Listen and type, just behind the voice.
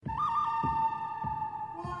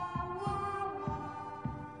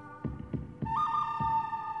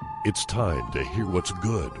It's time to hear what's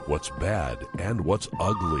good, what's bad, and what's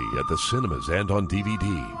ugly at the cinemas and on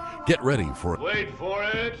DVD. Get ready for Wait for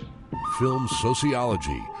it! Film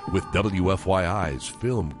Sociology with WFYI's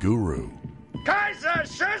film guru. Kaiser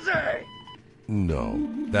Socey! No,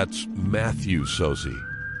 that's Matthew Socey.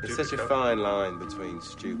 It's such a fine line between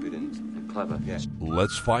stupid and clever. Yeah.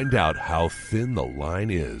 Let's find out how thin the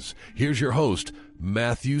line is. Here's your host,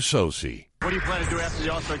 Matthew Socey. What do you plan to do after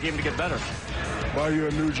the All-Star game to get better? Buy you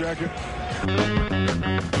a new jacket?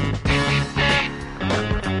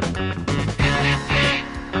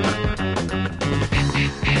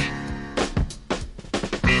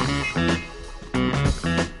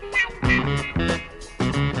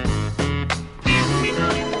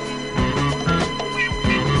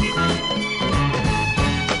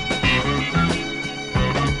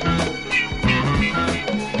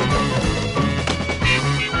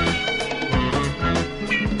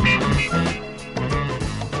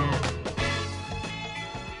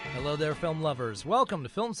 Film lovers, welcome to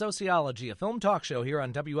Film Sociology, a film talk show here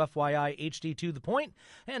on WFYI HD to the Point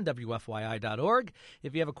and WFYI.org.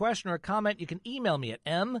 If you have a question or a comment, you can email me at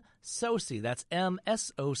msocey, that's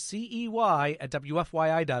M-S-O-C-E-Y, at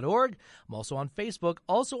WFYI.org. I'm also on Facebook,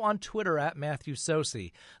 also on Twitter at Matthew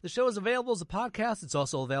Socey. The show is available as a podcast. It's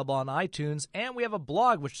also available on iTunes, and we have a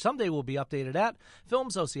blog, which someday will be updated at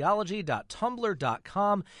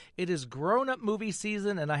filmsociology.tumblr.com. It is grown-up movie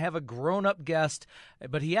season, and I have a grown-up guest,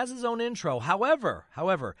 but he has his own intro. However,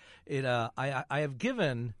 I have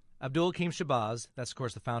given Abdul-Hakim Shabazz, that's of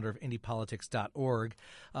course the founder of IndiePolitics.org.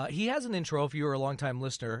 He has an intro. If you are a longtime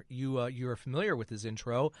listener, you are familiar with his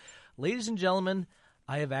intro. Ladies and gentlemen,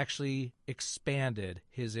 I have actually expanded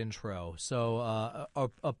his intro. So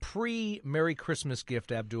a pre-Merry Christmas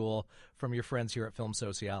gift, Abdul, from your friends here at Film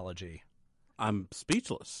Sociology. I'm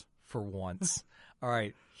speechless. For once. All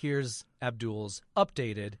right, here's Abdul's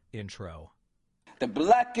updated intro. The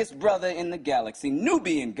blackest brother in the galaxy,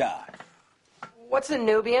 Nubian God. What's a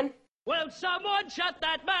Nubian? Will someone shut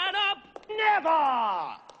that man up?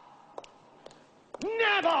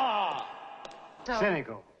 Never!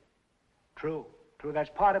 Cynical. True.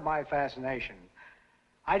 That's part of my fascination.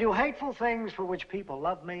 I do hateful things for which people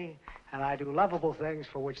love me, and I do lovable things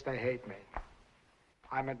for which they hate me.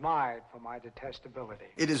 I'm admired for my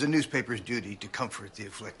detestability. It is a newspaper's duty to comfort the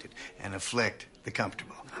afflicted and afflict the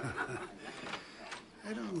comfortable.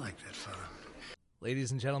 I don't like that fellow. Ladies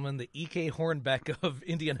and gentlemen, the E.K. Hornbeck of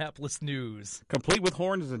Indianapolis News. Complete with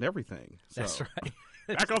horns and everything. So. That's right.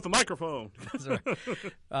 Back off the microphone. That's right.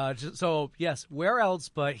 So, yes, where else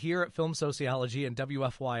but here at Film Sociology and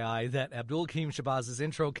WFYI that Abdul-Hakim Shabazz's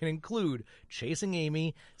intro can include Chasing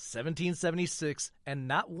Amy, 1776, and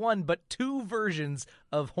not one but two versions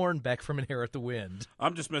of Hornbeck from Inherit the Wind.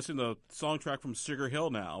 I'm just missing the song track from Sugar Hill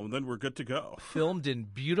now, and then we're good to go. Filmed in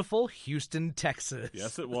beautiful Houston, Texas.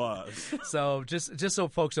 Yes, it was. So just so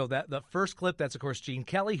folks know, that the first clip, that's of course Gene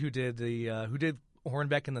Kelly, who did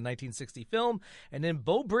Hornbeck in the 1960 film, and then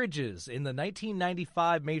Beau Bridges in the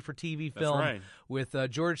 1995 made-for-TV film with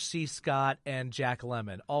George C. Scott and Jack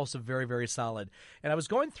Lemmon. Also very, very solid. And I was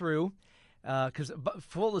going through, because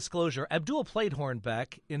full disclosure, Abdul played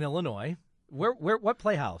Hornbeck in Illinois. What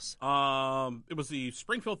playhouse? It was the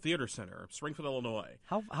Springfield Theater Center, Springfield, Illinois.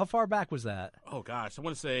 How far back was that? Oh, gosh. I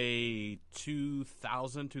want to say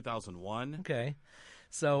 2000, 2001. Okay.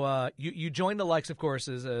 So you joined the likes, of course,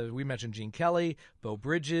 as we mentioned, Gene Kelly, Beau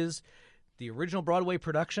Bridges, the original Broadway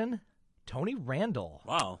production, Tony Randall.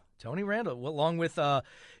 Wow. Tony Randall, along with,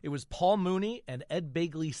 it was Paul Mooney and Ed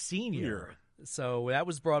Begley Sr. So that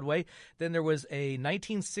was Broadway. Then there was a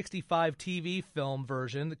 1965 TV film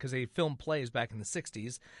version, because they filmed plays back in the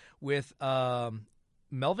 60s, with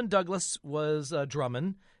Melvin Douglas was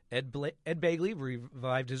Drummond. Ed Begley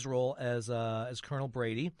revived his role as Colonel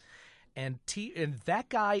Brady. And that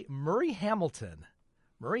guy, Murray Hamilton.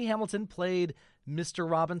 Murray Hamilton played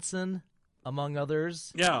Mr. Robinson, among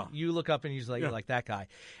others. Yeah. You look up and you're like that guy.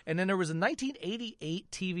 And then there was a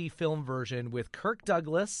 1988 TV film version with Kirk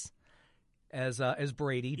Douglas as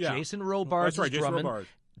Brady, Jason Robards as Drummond,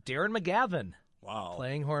 Darren McGavin. Wow.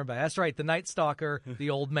 Playing Hornbeck. That's right, the Night Stalker, the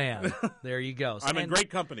old man. There you go. I'm in great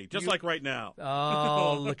company, just like right now.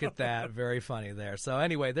 Oh, look at that. Very funny there. So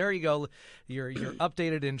anyway, there you go. Your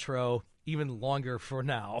updated intro, even longer for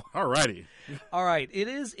now. All righty. All right. It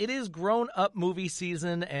is grown-up movie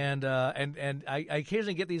season, and I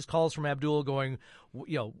occasionally get these calls from Abdul going,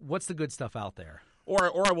 what's the good stuff out there?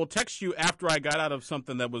 Or I will text you after I got out of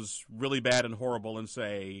something that was really bad and horrible and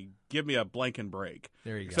say, give me a blanking break.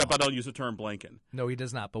 There you go. Except I don't use the term blanking. No, he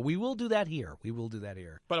does not. But we will do that here.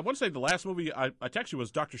 But I want to say the last movie I texted you was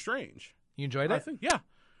Doctor Strange. You enjoyed it? I think, yeah.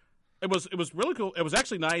 It was really cool. It was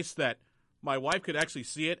actually nice that my wife could actually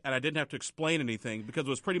see it, and I didn't have to explain anything because it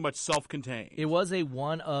was pretty much self-contained. It was it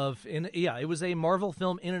was a Marvel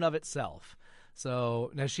film in and of itself.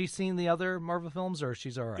 So, has she seen the other Marvel films, or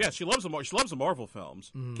she's all right? Yeah, she loves the Marvel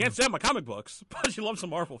films. Can't stand my comic books, but she loves the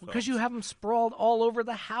Marvel films. Because you have them sprawled all over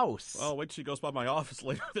the house. Well, wait till she goes by my office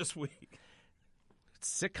later this week.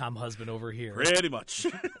 Sitcom husband over here. Pretty much.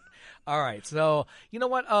 All right, so you know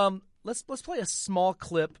what? Let's play a small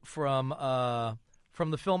clip from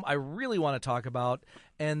the film I really want to talk about,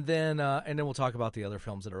 and then we'll talk about the other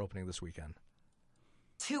films that are opening this weekend.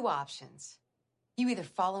 2 options. You either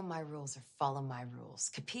follow my rules or follow my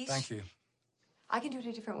rules. Capiche? Thank you. I can do it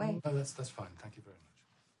a different way. No, that's fine. Thank you very much.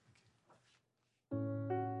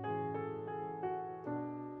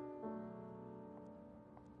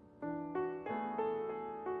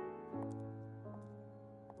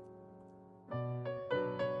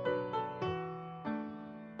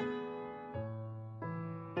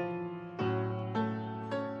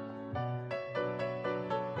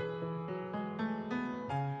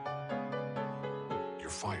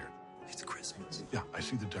 Fired. It's Christmas. Yeah, I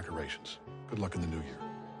see the decorations. Good luck in the new year.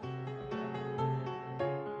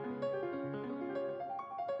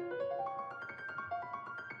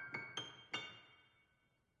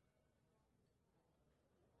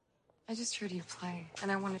 I just heard you play,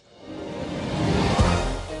 and I wanted...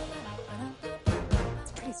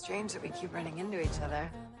 It's pretty strange that we keep running into each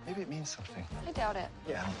other. Maybe it means something. I doubt it.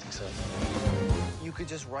 Yeah, I don't think so. You could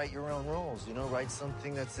just write your own rules, write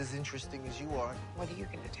something that's as interesting as you are. What are you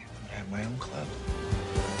gonna do? I have my own club.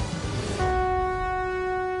 Is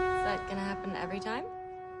that gonna happen every time?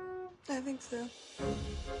 I think so.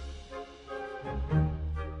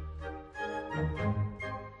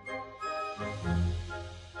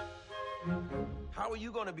 How are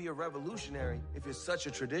you going to be a revolutionary if you're such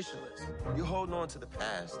a traditionalist? You're holding on to the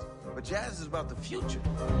past, but jazz is about the future.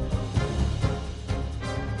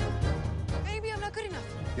 Maybe I'm not good enough.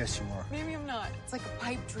 Yes, you are. Maybe I'm not. It's like a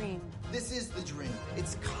pipe dream. This is the dream.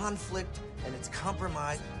 It's conflict, and it's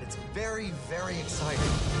compromise. It's very, very exciting.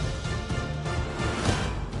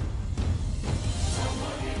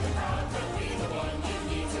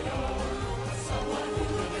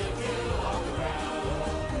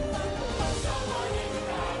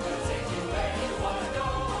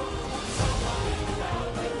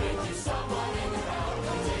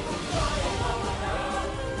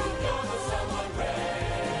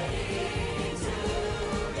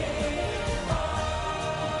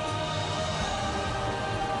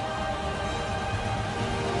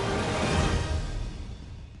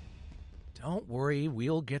 Don't worry,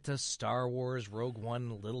 we'll get to Star Wars Rogue One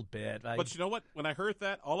in a little bit. But you know what? When I heard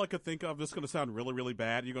that, all I could think of, this is going to sound really, really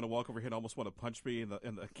bad. You're going to walk over here and almost want to punch me in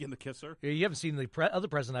the kisser. You haven't seen the other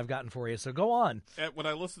present I've gotten for you, so go on. And when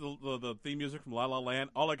I listened to the theme music from La La Land,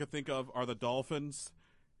 all I could think of are the dolphins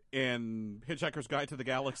in Hitchhiker's Guide to the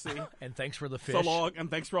Galaxy. And thanks for the fish. So long, and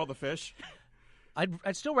thanks for all the fish.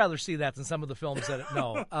 I'd still rather see that than some of the films that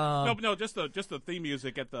no. No, just the theme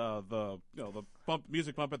music at the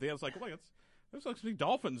music bump at the end. It's like, well, there's like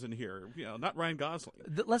dolphins in here, not Ryan Gosling.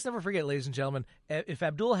 Let's never forget, ladies and gentlemen, if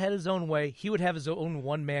Abdul had his own way, he would have his own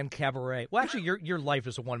one-man cabaret. Well, actually, your life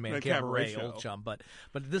is a one-man cabaret, old chum. But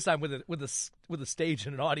this time with a stage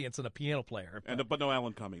and an audience and a piano player. But no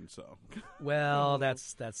Alan Cumming, so. Well,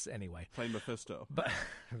 that's anyway. Playing Mephisto. But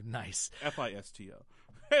nice. Fisto.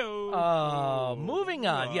 Moving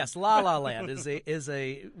on. Yes, La La Land is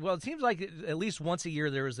a well, it seems like at least once a year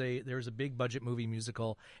there's a big budget movie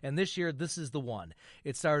musical, and this year this is the one.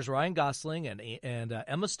 It stars Ryan Gosling and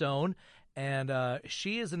Emma Stone, and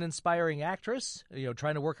she is an inspiring actress,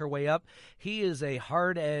 trying to work her way up. He is a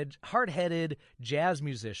hard-headed jazz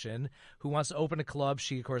musician who wants to open a club.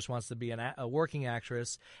 She, of course, wants to be a working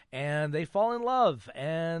actress, and they fall in love,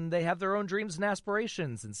 and they have their own dreams and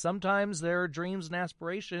aspirations, and sometimes their dreams and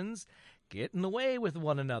aspirations get in the way with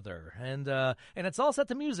one another, and it's all set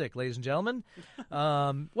to music, ladies and gentlemen.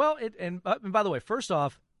 And by the way, first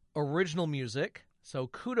off, original music, so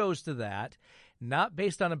kudos to that. Not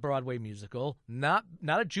based on a Broadway musical, not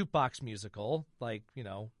a jukebox musical like,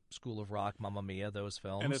 School of Rock, Mamma Mia, those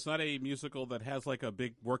films. And it's not a musical that has like a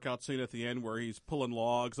big workout scene at the end where he's pulling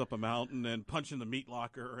logs up a mountain and punching the meat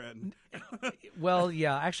locker. And well,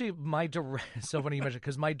 yeah, actually, so funny you mentioned,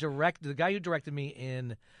 because the guy who directed me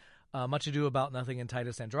in Much Ado About Nothing and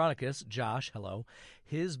Titus Andronicus, Josh, hello,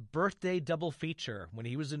 his birthday double feature when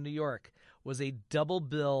he was in New York was a double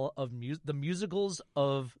bill of the musicals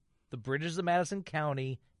of The Bridges of Madison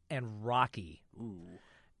County and Rocky. Ooh.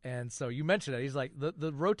 And so you mentioned it. He's like,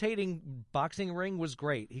 the rotating boxing ring was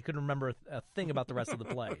great. He couldn't remember a thing about the rest of the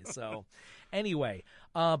play. So anyway,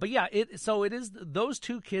 but yeah, it is those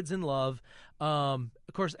two kids in love. Of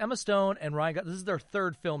course, Emma Stone and Ryan this is their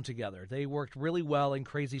third film together. They worked really well in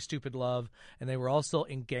Crazy Stupid Love, and they were also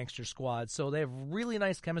in Gangster Squad. So they have really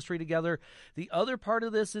nice chemistry together. The other part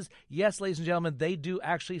of this is, yes, ladies and gentlemen, they do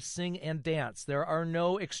actually sing and dance. There are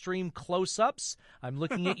no extreme close-ups. I'm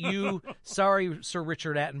looking at you. Sorry, Sir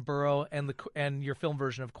Richard Attenborough and your film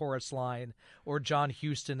version of Chorus Line, or John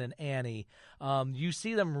Huston and Annie. You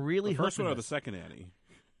see them really. The first one or the second Annie?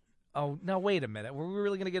 Oh, now wait a minute. We're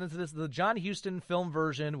really going to get into this? The John Huston film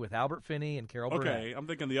version with Albert Finney and Carol Burnett. Okay, I'm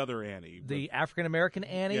thinking the other Annie. The African-American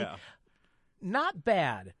Annie? Yeah. Not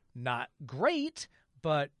bad. Not great,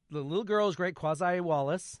 but the little girl is great, Quasi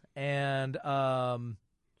Wallace, and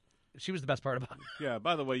she was the best part about it. Yeah,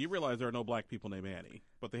 by the way, you realize there are no black people named Annie,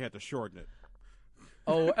 but they had to shorten it.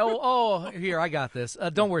 Here, I got this.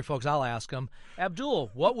 Don't worry, folks, I'll ask him.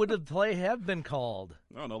 Abdul, what would the play have been called?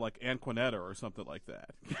 I don't know, like Anquinetta or something like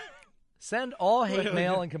that. Send all hate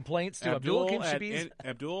mail and complaints to Abdul-Hakim Shabazz.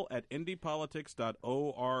 Abdul at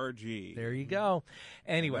indiepolitics.org. There you go.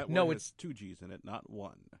 Anyway, it's 2 G's in it, not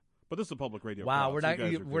 1. But this is a public radio. Wow,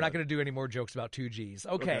 crowd, we're not going to do any more jokes about 2 G's.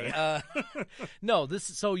 Okay. No,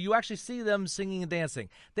 so you actually see them singing and dancing.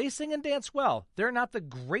 They sing and dance well. They're not the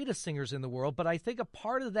greatest singers in the world, but I think a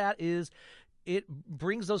part of that is it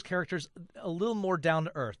brings those characters a little more down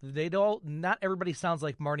to earth. Not everybody sounds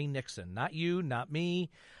like Marnie Nixon. Not you, not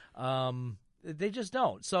me. They just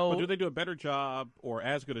don't. So, but do they do a better job or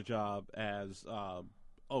as good a job as?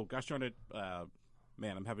 Gosh darn it!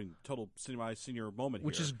 Man, I'm having total senior moment here.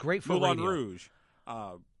 Which is great for Moulin radio. Rouge,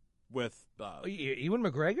 with Ewan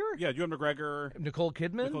McGregor. Yeah, Ewan McGregor, Nicole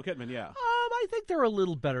Kidman. Yeah. I think they're a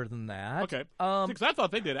little better than that. Okay. Because I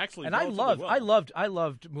thought they did actually. And I loved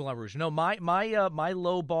Moulin Rouge. No, my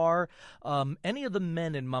low bar. Any of the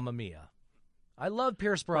men in Mamma Mia. I love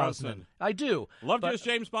Pierce Brosnan. I do. Loved you as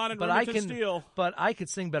James Bond and Remington Steele. But I could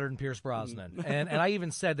sing better than Pierce Brosnan. and I even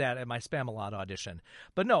said that at my Spamalot audition.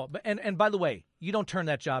 But no, and by the way, you don't turn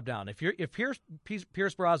that job down. If Pierce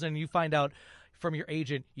Brosnan, you find out from your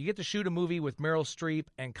agent, you get to shoot a movie with Meryl Streep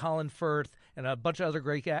and Colin Firth and a bunch of other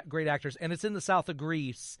great actors, and it's in the south of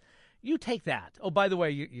Greece, you take that. Oh, by the way,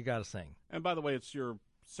 you got to sing. And by the way, it's your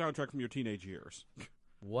soundtrack from your teenage years.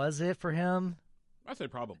 Was it for him? I say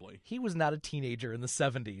probably. He was not a teenager in the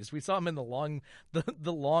 70s. We saw him in the long.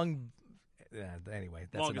 Anyway,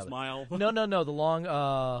 that's Longest Mile. No,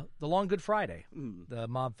 the long Good Friday, the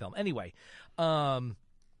mob film. Anyway,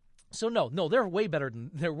 so no, they're way better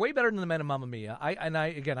than the men in Mamma Mia.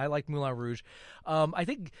 I like Moulin Rouge. I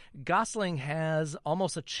think Gosling has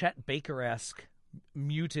almost a Chet Baker-esque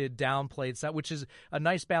muted, downplayed side, which is a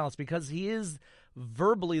nice balance because he is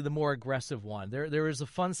verbally the more aggressive one. There is a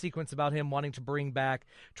fun sequence about him wanting to bring back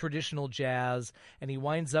traditional jazz, and he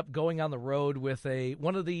winds up going on the road with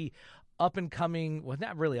one of the up-and-coming, well,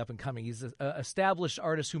 not really up-and-coming, he's an established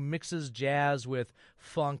artist who mixes jazz with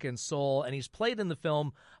funk and soul, and he's played in the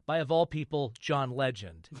film by, of all people, John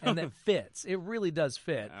Legend. And that fits. It really does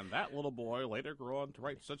fit. And that little boy later grew on to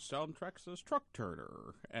write such soundtracks as Truck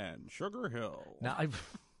Turner and Sugar Hill. Now,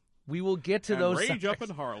 we will get to and those Rage soundtracks. Up in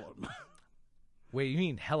Harlem. Wait, you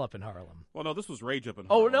mean Hell Up in Harlem? Well, no, this was Rage Up in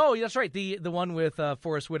Oh Harlem. no, that's right. The one with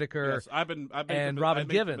Forrest Whitaker. Yes, I've and made Robin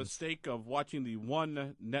the Givens. mistake of watching the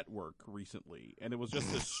One Network recently, and it was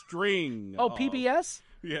just a string. Oh, PBS?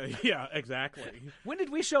 Yeah, exactly. When did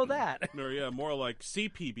we show that? No, yeah, more like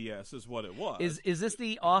CPBS is what it was. Is this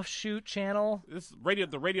the offshoot channel? This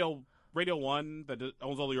Radio One that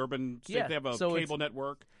owns all the urban. Yeah, they have a cable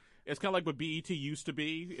network. It's kind of like what BET used to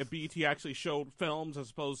be. If BET actually showed films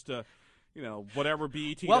as opposed to, whatever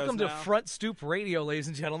BET Welcome does to now. Front Stoop Radio, ladies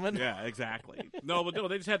and gentlemen. Yeah, exactly. No,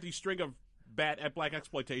 they just have these string of bad black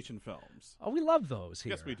exploitation films. Oh, we love those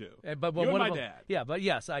here. Yes, we do. But you and one my of them, dad. Yeah, but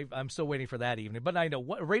yes, I'm still waiting for that evening. But I know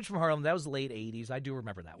Rage from Harlem, that was the late 80s. I do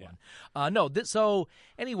remember that one. So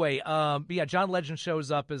anyway, John Legend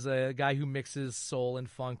shows up as a guy who mixes soul and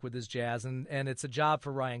funk with his jazz, and it's a job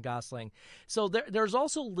for Ryan Gosling. So there's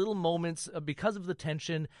also little moments because of the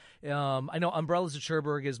tension. I know Umbrellas of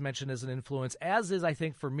Cherbourg is mentioned as an influence, as is, I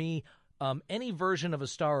think, for me, any version of A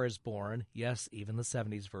Star Is Born, yes, even the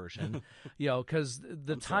 70s version, because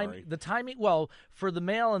the timing, well, for the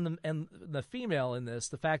male and the female in this,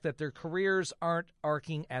 the fact that their careers aren't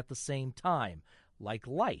arcing at the same time, like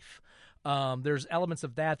life. There's elements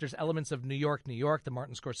of that. There's elements of New York, the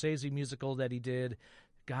Martin Scorsese musical that he did,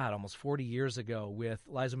 almost 40 years ago with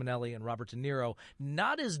Liza Minnelli and Robert De Niro.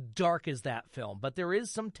 Not as dark as that film, but there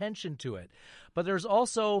is some tension to it. But there's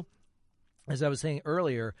also as I was saying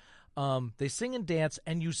earlier, they sing and dance,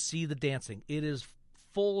 and you see the dancing. It is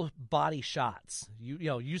full body shots.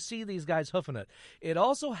 You see these guys hoofing it. It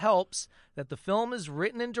also helps that the film is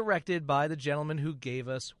written and directed by the gentleman who gave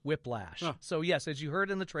us Whiplash. Huh. So yes, as you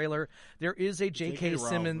heard in the trailer, there is a J.K.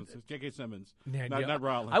 Simmons. J.K. Simmons, not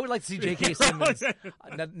Rowling. I would like to see J.K. Simmons.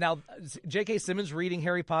 Now, J.K. Simmons reading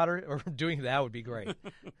Harry Potter or doing that would be great.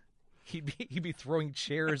 He'd be throwing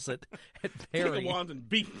chairs at Harry. Take a wand and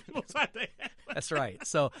beat people side the head. That's right.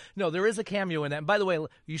 So, no, there is a cameo in that. And by the way,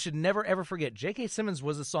 you should never, ever forget, J.K. Simmons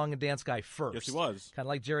was a song and dance guy first. Yes, he was. Kind of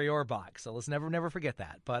like Jerry Orbach. So let's never forget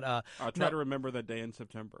that. But I'll try to remember that day in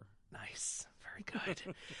September. Nice. Very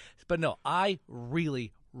good. But no, I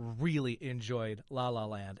really, really enjoyed La La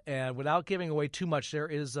Land. And without giving away too much,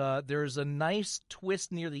 there's a nice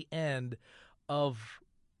twist near the end of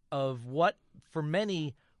what, for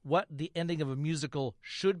many, what the ending of a musical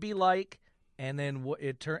should be like, and then what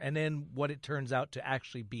it turns out to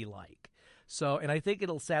actually be like. So, and I think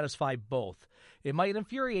it'll satisfy both. It might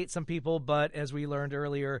infuriate some people, but as we learned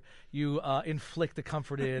earlier, you inflict the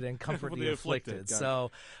comforted and comfort the afflicted.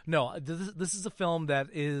 So, no, this is a film that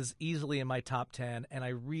is easily in my top 10, and I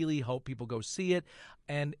really hope people go see it.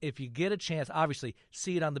 And if you get a chance, obviously,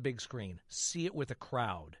 see it on the big screen. See it with a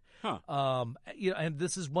crowd. Huh. And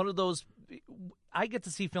this is one of those. I get to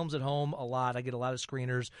see films at home a lot. I get a lot of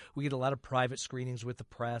screeners. We get a lot of private screenings with the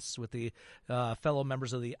press, with the fellow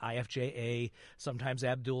members of the IFJA. Sometimes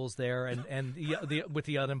Abdul's there, and with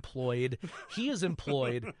the unemployed. He is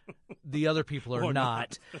employed. The other people are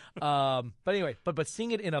not. But anyway, but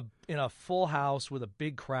seeing it in a full house with a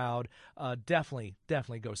big crowd,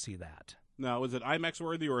 definitely go see that. Now, is it IMAX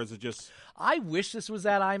worthy, or is it just? I wish this was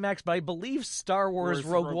at IMAX, but I believe Star Wars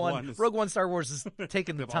Rogue One Star Wars is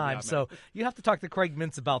taking the time, so you have to talk to Craig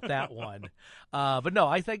Mintz about that one. But no,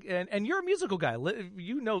 I think, and you're a musical guy.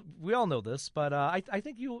 We all know this, but I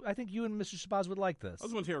think you and Mr. Shabazz would like this. I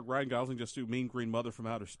was going to hear Ryan Gosling just do Mean Green Mother from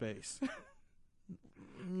Outer Space.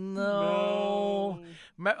 No.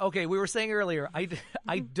 Okay, we were saying earlier,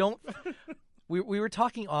 I don't. We were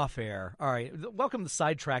talking off air. All right, welcome to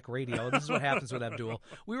Sidetrack Radio. This is what happens with Abdul.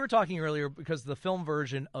 We were talking earlier because the film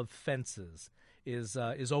version of Fences is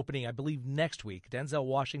opening, I believe, next week. Denzel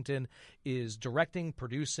Washington is directing,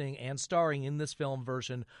 producing, and starring in this film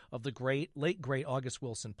version of the late great August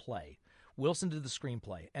Wilson play. Wilson did the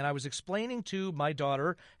screenplay, and I was explaining to my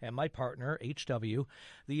daughter and my partner, HW,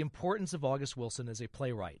 the importance of August Wilson as a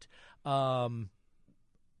playwright. Apparently,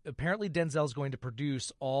 Denzel's going to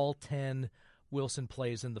produce all 10 Wilson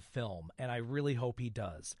plays in the film, and I really hope he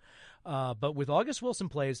does. But with August Wilson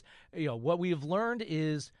plays, what we have learned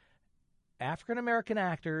is African-American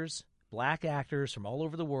actors, black actors from all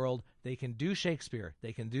over the world, they can do Shakespeare,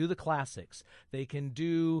 they can do the classics, they can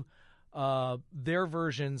do their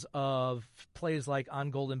versions of plays like On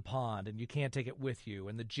Golden Pond and You Can't Take It With You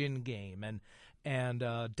and The Gin Game and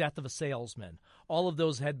Death of a Salesman. All of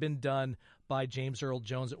those had been done by James Earl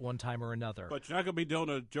Jones at one time or another. But you're not going to be doing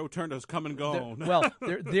a Joe Turner's Come and Go.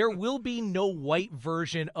 There will be no white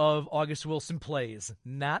version of August Wilson plays.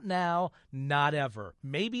 Not now, not ever.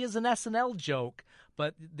 Maybe as an SNL joke,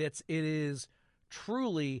 but it is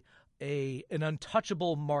truly an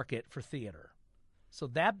untouchable market for theater. So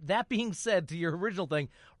that being said, to your original thing,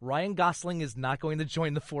 Ryan Gosling is not going to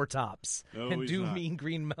join the Four Tops and do not. Mean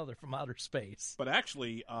Green Mother from Outer Space. But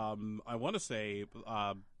actually, I want to say,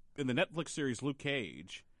 in the Netflix series Luke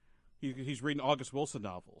Cage, he's reading August Wilson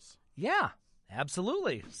novels. Yeah,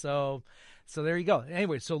 absolutely. So there you go.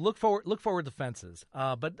 Anyway, so look forward to Fences.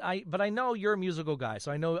 But I know you're a musical guy,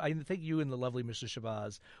 so I think you and the lovely Mr.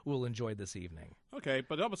 Shabazz will enjoy this evening. Okay,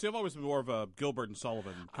 but obviously I've always been more of a Gilbert and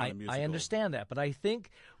Sullivan kind of musical. I understand that, but I think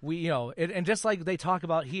we, and just like they talk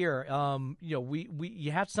about here,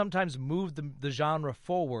 you have to sometimes move the genre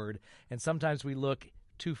forward, and sometimes we look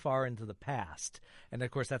too far into the past. And,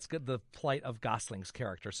 of course, that's the plight of Gosling's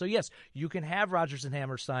character. So, yes, you can have Rodgers and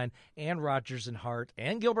Hammerstein and Rodgers and Hart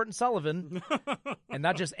and Gilbert and Sullivan, and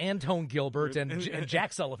not just Antone Gilbert and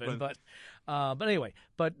Jack Sullivan. But anyway,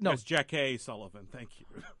 but no. It's Jack A. Sullivan. Thank you.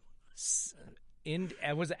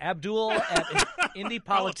 Was Abdul at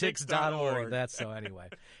indiepolitics.org. That's so anyway.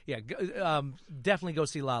 Yeah, definitely go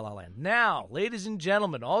see La La Land. Now, ladies and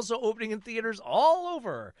gentlemen, also opening in theaters all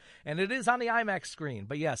over, and it is on the IMAX screen.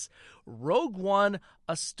 But yes, Rogue One,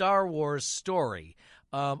 A Star Wars Story.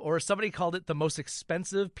 Or somebody called it the most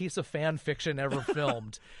expensive piece of fan fiction ever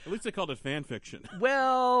filmed. At least they called it fan fiction.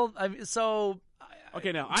 Well,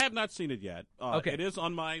 okay, now, I have not seen it yet. Okay. It is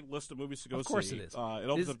on my list of movies to go see. Of course it is. It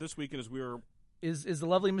opens up this weekend as we were Is the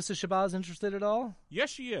lovely Mrs. Shabazz interested at all? Yes,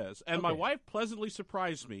 she is. And my wife pleasantly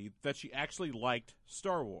surprised me that she actually liked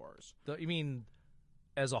Star Wars. You mean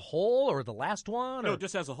as a whole or the last one? No, or?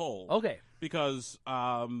 just as a whole. Okay. Because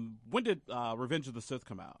when did Revenge of the Sith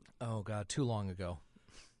come out? Oh, God, too long ago.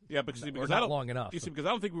 Yeah, because not long enough. You see, because I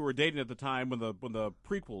don't think we were dating at the time when the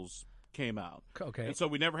prequels came out. Okay. And so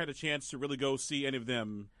we never had a chance to really go see any of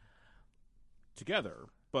them together.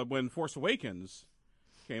 But when Force Awakens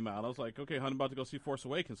came out, I was like, okay, hon, I'm about to go see Force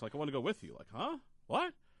Awakens. Like, I want to go with you. Like, huh?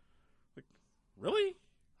 What? Like, really?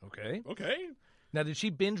 Okay. Okay. Now, did she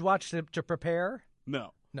binge watch to prepare?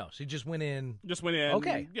 No. No, she just went in. Just went in.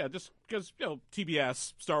 Okay. Yeah, just because,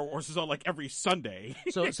 TBS, Star Wars is on like every Sunday.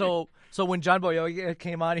 So when John Boyega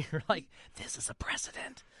came on, you're like, this is a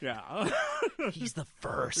precedent. Yeah. He's the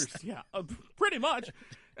first. Yeah, pretty much.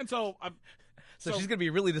 And so So she's going to be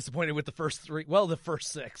really disappointed with the first three. Well, the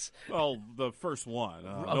first six. Well, the first one.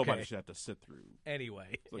 Nobody should have to sit through.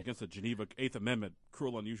 Anyway. It's against the Geneva Eighth Amendment,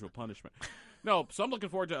 cruel, unusual punishment. No, so I'm looking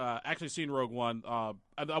forward to actually seeing Rogue One.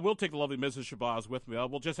 And I will take the lovely Mrs. Shabazz with me. I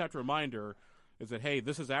will just have to remind her is that, hey,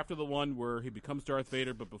 this is after the one where he becomes Darth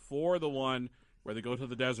Vader, but before the one where they go to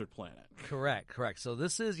the desert planet. Correct. So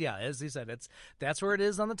this is, as he said, that's where it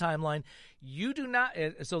is on the timeline. You do not,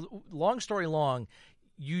 so long story long,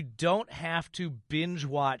 you don't have to binge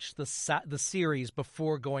watch the series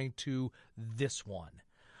before going to this one.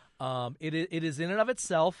 It is in and of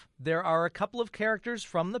itself. There are a couple of characters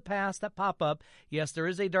from the past that pop up. Yes, there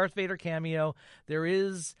is a Darth Vader cameo. There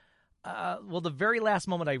is, the very last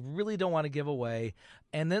moment I really don't want to give away.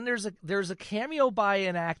 And then there's a cameo by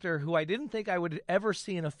an actor who I didn't think I would ever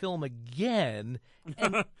see in a film again.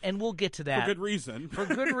 And we'll get to that. For good reason. For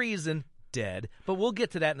good reason. Dead. But we'll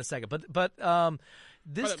get to that in a second. But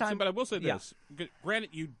this time. But I will say this. Granted,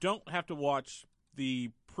 you don't have to watch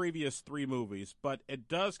the previous three movies, but it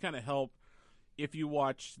does kind of help if you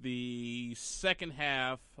watch the second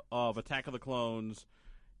half of Attack of the Clones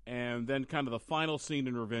and then kind of the final scene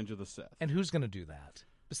in Revenge of the Sith. And who's going to do that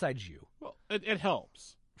besides you? Well, it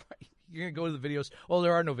helps. Right. You're going to go to the video store. Well,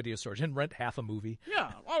 there are no video stores. And rent half a movie.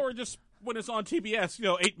 Yeah. Or just when it's on TBS,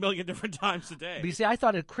 8 million different times a day. But you see, I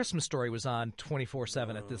thought A Christmas Story was on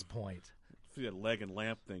 24/7 at this point. See that leg and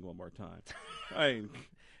lamp thing one more time.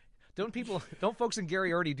 Don't folks in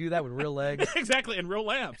Gary already do that with real legs? Exactly, and real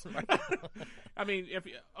lamps. I mean,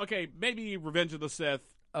 maybe Revenge of the Sith.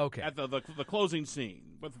 Okay. At the closing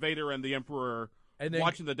scene with Vader and the Emperor and then,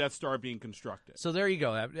 watching the Death Star being constructed. So there you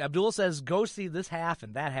go. Abdul says, go see this half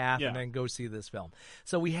and that half, and then go see this film.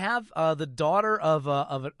 So we have the daughter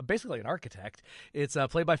of basically an architect. It's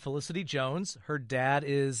played by Felicity Jones. Her dad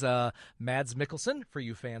is Mads Mikkelsen, for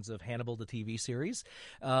you fans of Hannibal, the TV series.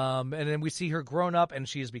 And then we see her grown up, and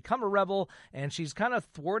she has become a rebel, and she's kind of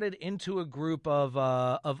thwarted into a group of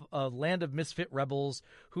a land of misfit rebels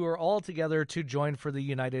who are all together to join for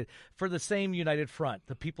the same united front,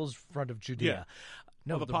 the People's Front of Judea. Yeah.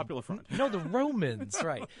 No, the Popular Front. No, the Romans,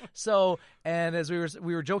 right. So, and as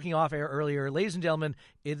we were joking off air earlier, ladies and gentlemen,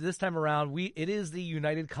 this time around, it is the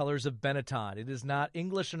United Colors of Benetton. It is not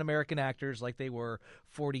English and American actors like they were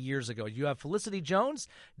 40 years ago. You have Felicity Jones,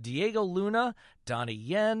 Diego Luna, Donnie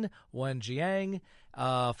Yen, Wen Jiang,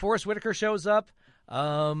 Forrest Whitaker shows up.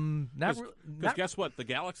 Because guess what? The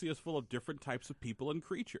galaxy is full of different types of people and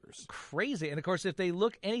creatures. Crazy. And, of course, if they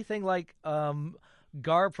look anything like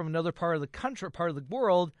garb from another part of the country, part of the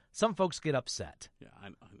world, some folks get upset. Yeah,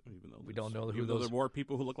 even though we don't know who those. There are more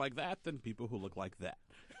people who look like that than people who look like that.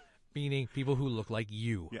 Meaning people who look like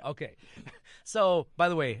you. Yeah. Okay. So, by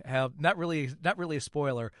the way, not really a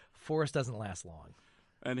spoiler. Forrest doesn't last long.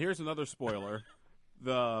 And here's another spoiler: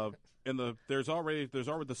 the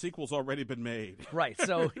sequel's already been made. Right.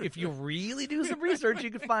 So if you really do some research, you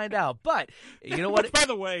can find out. But you know what? By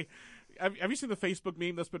the way. Have you seen the Facebook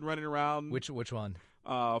meme that's been running around? Which one?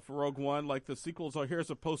 For Rogue One, like the sequels. Oh,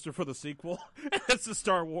 here's a poster for the sequel. It's the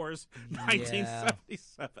Star Wars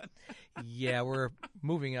 1977. Yeah, we're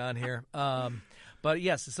moving on here. But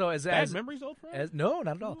yes, so as memories, old friend? No,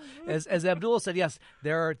 not at all. As Abdul said, yes,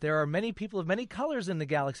 there are many people of many colors in the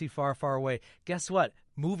galaxy far, far away. Guess what?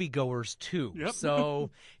 Moviegoers too. Yep. So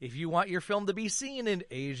if you want your film to be seen in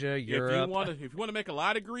Asia, Europe, if you want to make a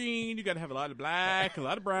lot of green, you got to have a lot of black, a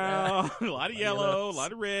lot of brown, a lot of yellow, a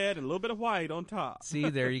lot of red, and a little bit of white on top. See,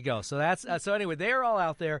 there you go. So that's so anyway, they're all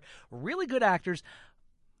out there, really good actors.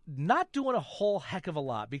 Not doing a whole heck of a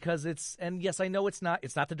lot because and yes, I know it's not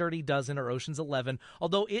the Dirty Dozen or Ocean's 11,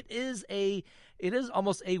 although it is it is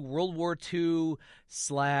almost a World War II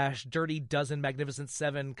 / Dirty Dozen, Magnificent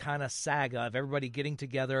Seven kind of saga of everybody getting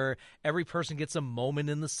together. Every person gets a moment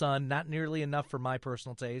in the sun, not nearly enough for my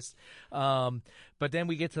personal taste. But then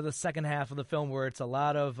we get to the second half of the film where it's a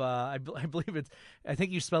lot of, I believe it's, I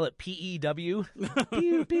think you spell it P-E-W.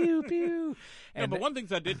 Pew, pew, pew. Yeah, but one thing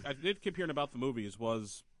that I did keep hearing about the movies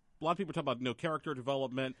was a lot of people talk about character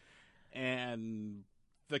development, and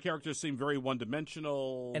the characters seem very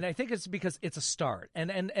one-dimensional. And I think it's because it's a start.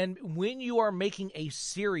 And when you are making a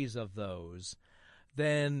series of those,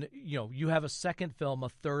 then you have a second film, a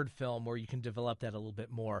third film where you can develop that a little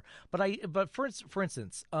bit more. But for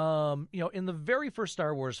instance, in the very first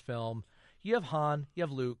Star Wars film, you have Han, you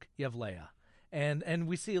have Luke, you have Leia. And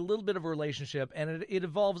we see a little bit of a relationship, and it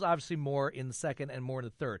evolves obviously more in the second and more in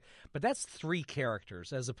the third. But that's 3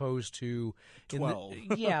 characters as opposed to 12.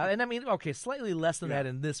 Yeah, and I mean, okay, slightly less than that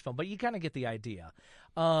in this film, but you kind of get the idea.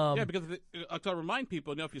 Yeah, because to remind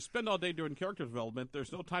people, if you spend all day doing character development,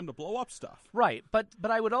 there's no time to blow up stuff. Right, but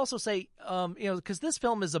I would also say, because this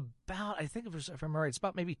film is about, I think if I'm right, it's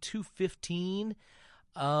about maybe 2:15.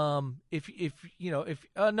 About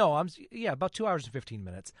 2 hours and 15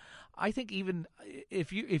 minutes. I think even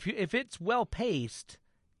if it's well paced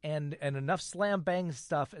and enough slam bang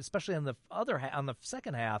stuff, especially on the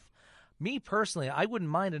second half, me personally, I wouldn't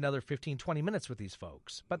mind another 15, 20 minutes with these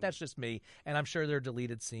folks. But that's just me, and I'm sure there are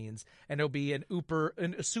deleted scenes, and there'll be a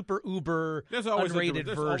super uber unrated version.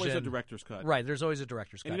 There's always a director's cut. Right, there's always a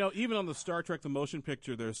director's cut. And even on the Star Trek the Motion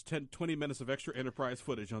Picture, there's 10, 20 minutes of extra Enterprise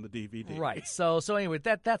footage on the DVD. Right. So anyway,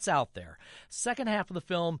 that's out there. Second half of the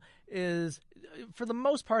film is, for the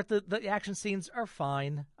most part, the action scenes are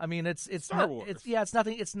fine. I mean, it's Star Wars.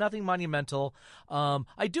 It's nothing monumental.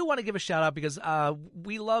 I do want to give a shout out because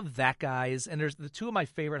we love That Guys, and there's the 2 of my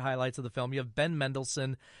favorite highlights of the film. You have Ben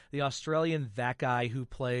Mendelsohn, the Australian That Guy who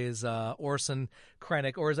plays Orson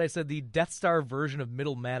Krennic, or as I said, the Death Star version of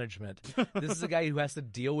middle management. This is a guy who has to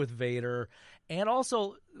deal with Vader, and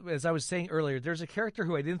also, as I was saying earlier, there's a character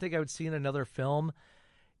who I didn't think I would see in another film.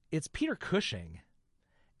 It's Peter Cushing.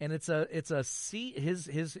 And it's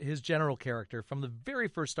his general character from the very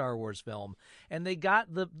first Star Wars film, and they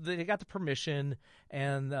got the permission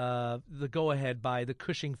and the go ahead by the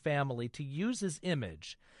Cushing family to use his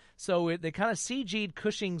image. So they kind of CG'd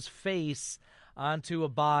Cushing's face onto a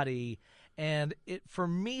body, and for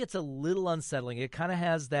me it's a little unsettling. It kind of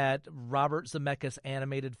has that Robert Zemeckis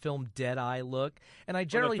animated film Deadeye look, and I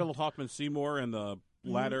generally Philip Hoffman Seymour and the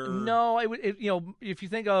ladder. No, if you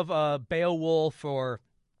think of Beowulf or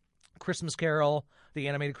Christmas Carol, the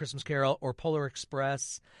animated Christmas Carol, or Polar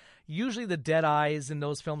Express, usually the dead eyes in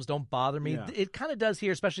those films don't bother me. Yeah. It kind of does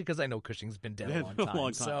here, especially because I know Cushing's been dead a long time.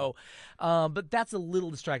 Long time. So, but that's a little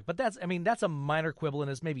distracting. But that's a minor quibble, and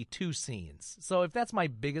it's maybe 2 scenes. So if that's my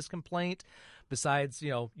biggest complaint, besides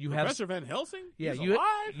you have Professor Van Helsing, yeah, he's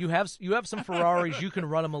alive? you have some Ferraris. You can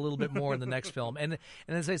run them a little bit more in the next film. And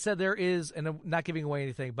as I said, there is, and I'm not giving away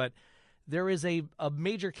anything, but there is a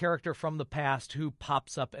major character from the past who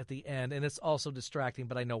pops up at the end, and it's also distracting,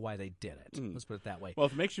 but I know why they did it. Let's put it that way. Well,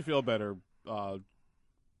 if it makes you feel better,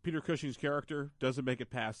 Peter Cushing's character doesn't make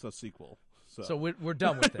it past a sequel. So we're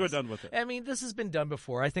done with this. We're done with it. I mean, this has been done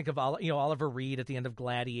before. I think of Oliver Reed at the end of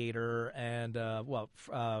Gladiator, and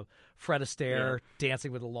Fred Astaire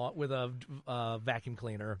dancing with a vacuum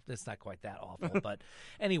cleaner. It's not quite that awful, but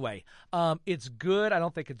anyway, it's good. I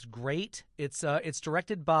don't think it's great. It's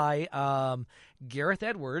directed by Gareth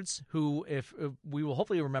Edwards, who if we will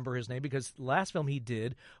hopefully remember his name because the last film he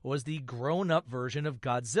did was the grown-up version of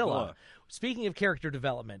Godzilla. Speaking of character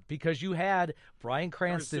development, because you had Bryan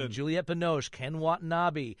Cranston, Juliette Binoche, Ken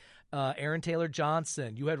Watanabe, Aaron Taylor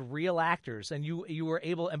Johnson. You had real actors, and you were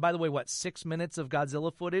able. And by the way, 6 minutes of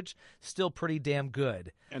Godzilla footage, still pretty damn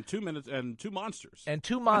good. And 2 minutes, and 2 monsters. And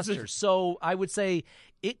 2 monsters. So I would say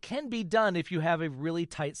it can be done if you have a really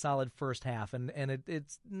tight, solid first half, and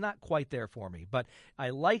it's not quite there for me. But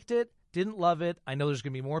I liked it. Didn't love it. I know there's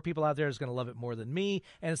going to be more people out there who's going to love it more than me,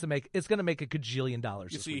 and it's going to make $1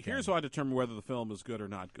 gajillion. You see, here's how I determine whether the film is good or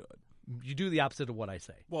not good. You do the opposite of what I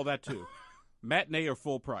say. Well, that too. Matinee or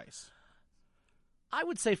full price? I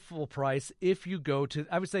would say full price if you go to.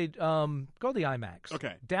 I would say go to the IMAX.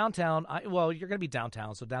 Okay. Downtown. You're going to be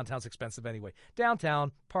downtown, so downtown's expensive anyway.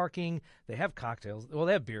 Downtown parking. They have cocktails. Well,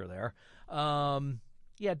 they have beer there.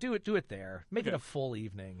 Yeah, do it there. Make it a full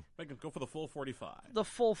evening. Go for the full 45. The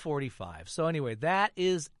full 45. So anyway, that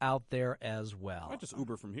is out there as well. I just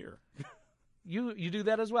Uber from here. You do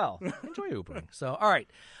that as well. Enjoy Ubering. So, all right.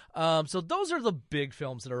 So those are the big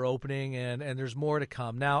films that are opening, and there's more to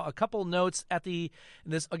come. Now, a couple notes at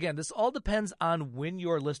this all depends on when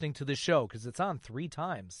you're listening to the show, because it's on 3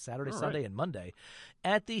 times, Saturday, Sunday, and Monday,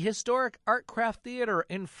 at the Historic Art Craft Theater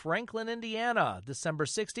in Franklin, Indiana, December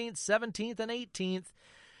 16th, 17th, and 18th.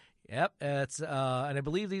 Yep, it's and I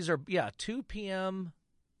believe these are 2 p.m.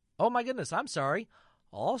 Oh my goodness, I'm sorry.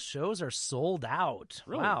 All shows are sold out.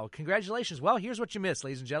 Really? Wow, congratulations. Well, here's what you missed,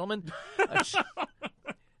 ladies and gentlemen.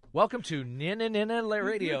 Welcome to Nina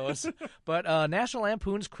Radios, but National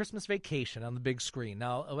Lampoon's Christmas Vacation on the big screen.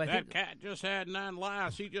 Now, that cat just had 9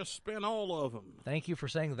 lives. He just spent all of them. Thank you for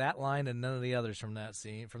saying that line and none of the others from that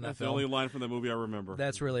scene, from that That's film. the only line from the movie I remember.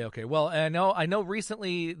 That's really okay. Well, I know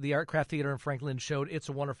recently the Art Craft Theater in Franklin showed It's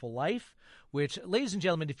a Wonderful Life, which, ladies and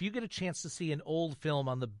gentlemen, if you get a chance to see an old film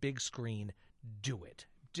on the big screen, do it.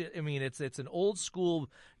 I mean, it's an old school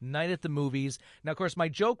night at the movies. Now, of course, my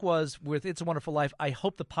joke was with It's a Wonderful Life, I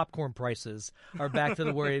hope the popcorn prices are back to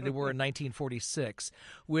the way they were in 1946.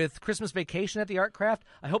 With Christmas Vacation at the Art Craft,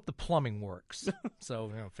 I hope the plumbing works.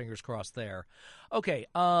 So, fingers crossed there. Okay.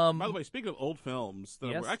 By the way, speaking of old films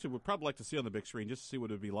that Yes? I would probably like to see on the big screen just to see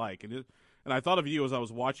what it would be like. And I thought of you as I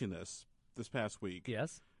was watching this past week.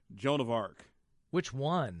 Yes? Joan of Arc. Which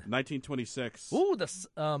one? 1926. Ooh, the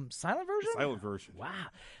silent version? The silent version. Wow.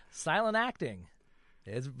 Silent acting.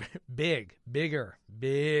 It's bigger.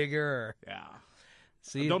 Yeah.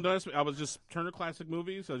 See, Don't ask me. I was just Turner Classic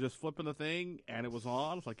Movies. I was just flipping the thing, and it was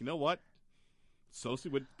on. I was like, you know what?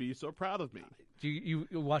 Socey would be so proud of me. You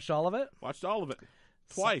watched all of it? Watched all of it.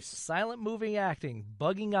 Twice. Silent movie acting,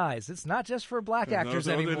 bugging eyes. It's not just for black actors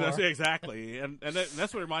anymore. Exactly. And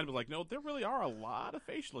that's what reminded me, like, no, there really are a lot of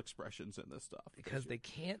facial expressions in this stuff. Because they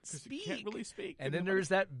can't speak. You can't really speak. And then there's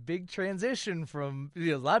that big transition from,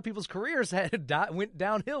 a lot of people's careers went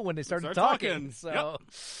downhill when they started talking. So,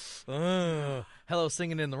 hello,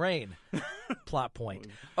 Singing in the Rain. Plot point.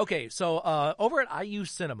 Okay, so over at IU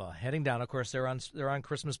Cinema, heading down, of course, they're on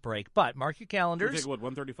Christmas break, but mark your calendars. We take,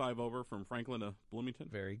 135 over from Franklin to Bloomington?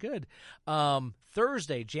 Very good.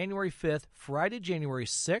 Thursday, January 5th, Friday, January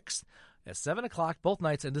 6th, at 7 o'clock, both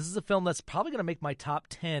nights, and this is a film that's probably going to make my top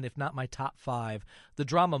 10, if not my top 5, the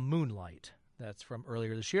drama Moonlight. That's from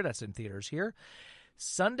earlier this year. That's in theaters here.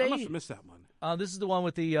 Sunday. I must have missed that one. This is the one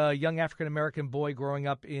with the young African-American boy growing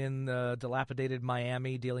up in dilapidated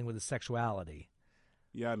Miami dealing with his sexuality.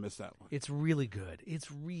 Yeah, I missed that one. It's really good.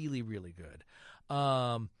 It's really, really good.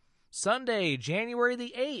 Sunday, January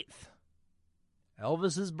the 8th,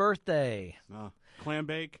 Elvis's birthday. Clam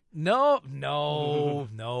bake? No.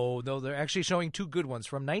 They're actually showing 2 good ones.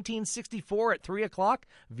 From 1964 at 3 o'clock,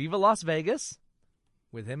 Viva Las Vegas.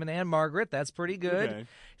 With him and Anne Margaret. That's pretty good. Okay.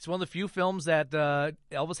 It's one of the few films that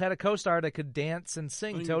Elvis had a co-star that could dance and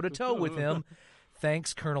sing toe-to-toe with him.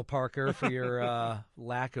 Thanks, Colonel Parker, for your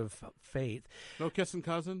lack of faith. No Kissing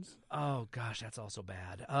Cousins? Oh, gosh, that's also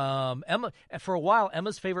bad. Emma, for a while,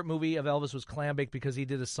 Emma's favorite movie of Elvis was Clam Bake because he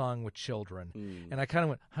did a song with children. And I kind of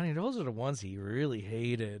went, honey, those are the ones he really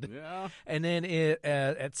hated. Yeah. And then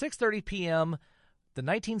at 6:30 p.m., the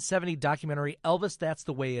 1970 documentary Elvis, That's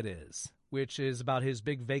the Way It Is, which is about his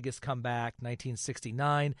big Vegas comeback,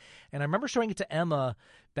 1969. And I remember showing it to Emma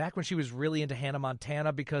back when she was really into Hannah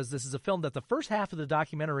Montana, because this is a film that the first half of the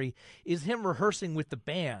documentary is him rehearsing with the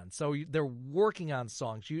band. So they're working on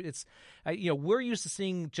songs. We're used to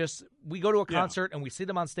seeing we go to a concert and we see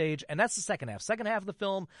them on stage, and that's the second half. Second half of the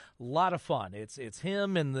film, a lot of fun. It's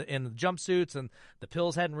him in the jumpsuits, and the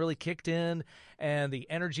pills hadn't really kicked in, and the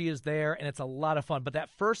energy is there, and it's a lot of fun. But that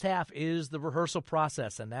first half is the rehearsal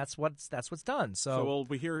process, and that's what's done. So will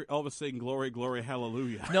we hear Elvis sing "Glory, Glory,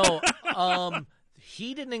 Hallelujah"? No.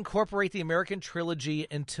 He didn't incorporate the American trilogy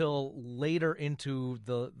until later into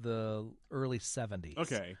the early 70s.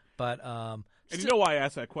 Okay. But and you know why I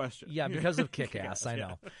asked that question. Yeah, because of Kick-Ass, I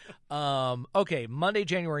know. Okay, Monday,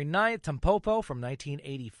 January 9th, Tampopo from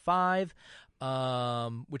 1985,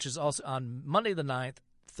 which is also on Monday the 9th,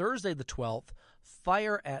 Thursday the 12th,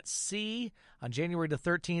 Fire at Sea on January the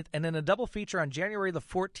 13th, and then a double feature on January the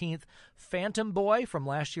 14th, Phantom Boy from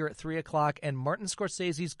last year at 3 o'clock, and Martin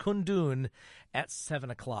Scorsese's Kundun at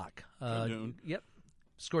 7 o'clock. Kundun. Yep.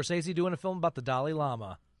 Scorsese doing a film about the Dalai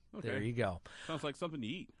Lama. Okay. There you go. Sounds like something to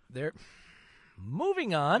eat. There.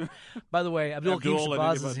 Moving on. By the way, Abdul-Hakim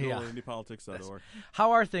Shabazz is here. IndiePolitics.org.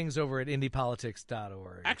 How are things over at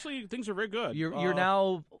IndiePolitics.org? Actually, things are very good. You're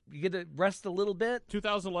now, you get to rest a little bit?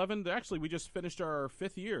 2011, actually, we just finished our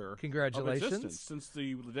 5th year. Congratulations. Of existence, since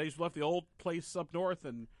the days we left the old place up north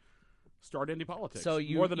and started Indie Politics. So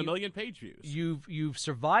more than 1 million page views. You've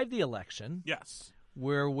survived the election. Yes.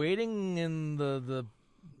 We're waiting in the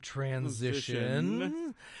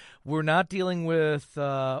transition. We're not dealing with,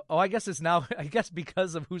 I guess it's now,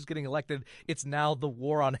 because of who's getting elected, it's now the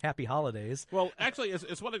war on happy holidays. Well, actually,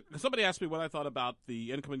 it's what somebody asked me what I thought about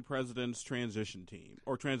the incoming president's transition team,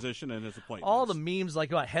 or transition and his appointments. All the memes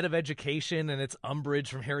like about head of education and it's Umbridge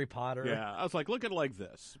from Harry Potter. Yeah, I was like, look at it like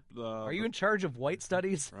this. Are you in charge of white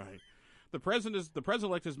studies? Right. The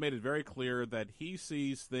president-elect has made it very clear that he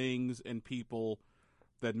sees things in people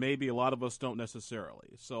that maybe a lot of us don't necessarily.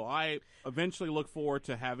 So I eventually look forward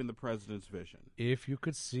to having the president's vision. If you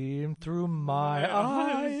could see him through my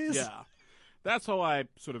eyes. Yeah. That's how I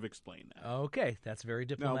sort of explain that. Okay, that's very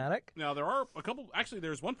diplomatic. Now there are a couple, actually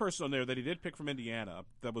there's one person on there that he did pick from Indiana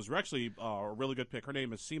that was actually a really good pick. Her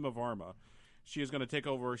name is Seema Varma. She is going to take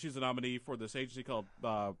over, she's a nominee for this agency called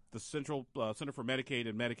the Central Center for Medicaid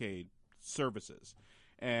and Medicaid Services.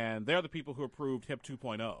 And they're the people who approved HIP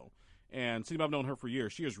 2.0. And Seema, I've known her for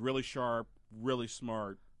years. She is really sharp, really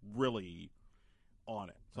smart, really on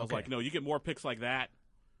it. So I was like, no, you get more picks like that,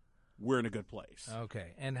 we're in a good place. Okay.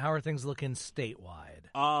 And how are things looking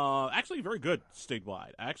statewide? Actually, very good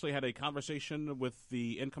statewide. I actually had a conversation with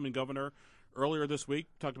the incoming governor earlier this week,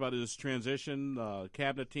 talked about his transition,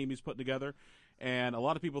 cabinet team he's putting together. And a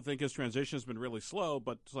lot of people think his transition has been really slow,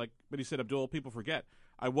 but it's like, but he said, Abdul, people forget,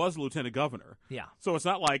 I was lieutenant governor. Yeah. So it's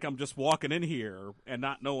not like I'm just walking in here and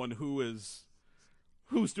not knowing who's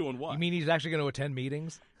doing what. You mean he's actually going to attend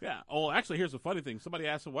meetings? Yeah. Oh, actually, here's the funny thing. Somebody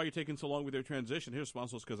asked him, why are you taking so long with your transition? His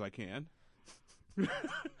response was, because I can.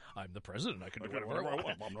 I'm the president. I can do whatever I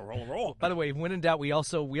want. By the way, when in doubt, we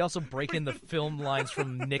also break in the film lines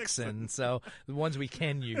from Nixon, so the ones we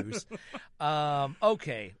can use.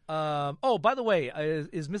 Okay. By the way,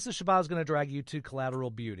 is Mrs. Shabazz going to drag you to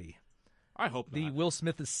Collateral Beauty? I hope not. The Will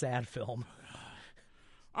Smith is sad film.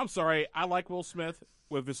 I'm sorry. I like Will Smith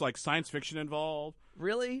with his like science fiction involved.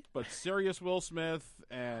 Really? But serious Will Smith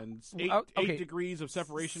and 8 degrees of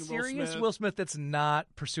separation serious Will Smith Smith. that's not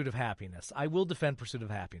Pursuit of Happiness. I will defend Pursuit of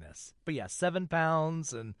Happiness. But yeah, 7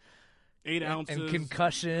 pounds and 8 ounces. And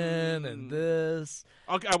concussion and this.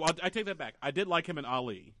 Okay, I take that back. I did like him in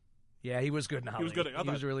Ali. Yeah, he was good in Ali. He was good. He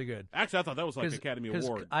was really good. Actually, I thought that was like an Academy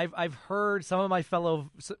Award. I've heard some of my fellow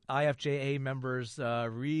IFJA members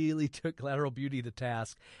really took Collateral Beauty to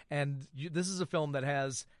task, and this is a film that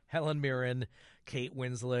has Helen Mirren, Kate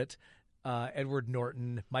Winslet, Edward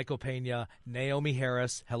Norton, Michael Pena, Naomi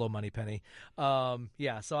Harris. Hello, Moneypenny. So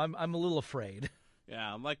I'm a little afraid.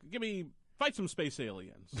 Yeah, I'm like, fight some space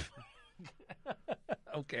aliens.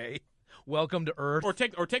 Okay, welcome to Earth. Or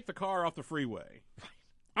take the car off the freeway.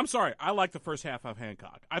 I'm sorry. I liked the first half of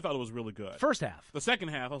Hancock. I thought it was really good. First half. The second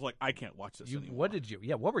half, I was like, I can't watch this anymore. What did you?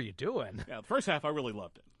 Yeah, what were you doing? Yeah, the first half, I really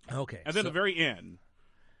loved it. Okay. And then the very end,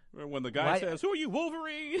 when the guy says, "Who are you,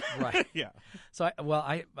 Wolverine?" Right. Yeah. So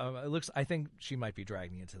I think she might be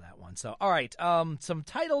dragging me into that one. So all right, some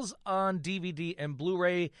titles on DVD and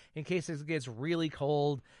Blu-ray in case it gets really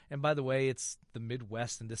cold. And by the way, it's the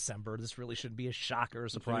Midwest in December. This really shouldn't be a shocker or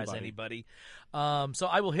surprise to anybody. So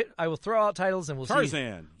I will throw out titles and we'll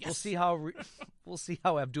Tarzan. See. Yes. We'll see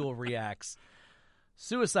how Abdul reacts.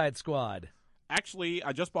 Suicide Squad. Actually,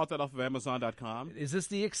 I just bought that off of Amazon.com. Is this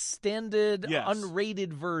the extended,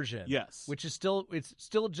 unrated version? Yes. Which is still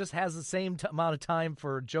just has the same amount of time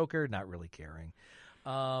for Joker. Not really caring.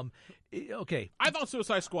 Okay. I thought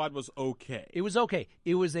Suicide Squad was okay. It was okay.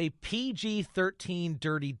 It was a PG-13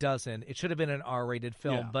 Dirty Dozen. It should have been an R-rated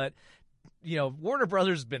film, but Warner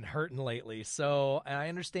Brothers has been hurting lately. So I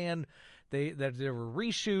understand that there were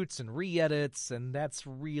reshoots and re-edits, and that's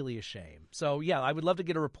really a shame. So yeah, I would love to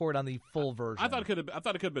get a report on the full version. I thought it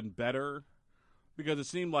could have been better because it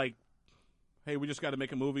seemed like, hey, we just got to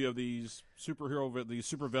make a movie of these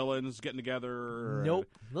supervillains getting together. Nope,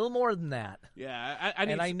 a little more than that. Yeah,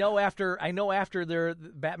 I know after their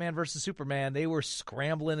Batman versus Superman, they were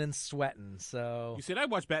scrambling and sweating. So you said I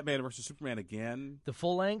watched Batman versus Superman again, the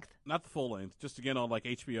full length, not the full length, just again on like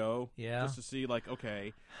HBO, just to see like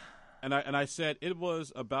okay. And I said it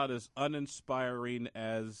was about as uninspiring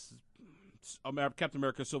as Captain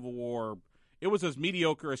America: Civil War. It was as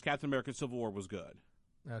mediocre as Captain America: Civil War was good.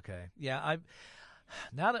 Okay, yeah,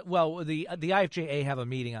 the IFJA have a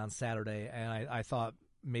meeting on Saturday, and I thought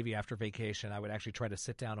maybe after vacation I would actually try to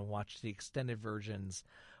sit down and watch the extended versions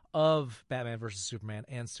of Batman versus Superman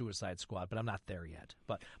and Suicide Squad, but I'm not there yet.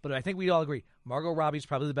 But I think we all agree Margot Robbie's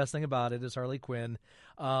probably the best thing about it is Harley Quinn.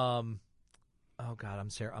 Oh God,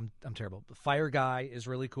 I'm terrible. The Fire Guy is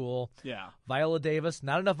really cool. Yeah. Viola Davis,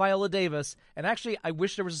 not enough Viola Davis. And actually, I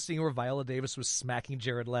wish there was a scene where Viola Davis was smacking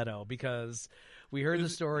Jared Leto because we heard the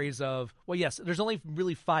stories of. Well, yes, there's only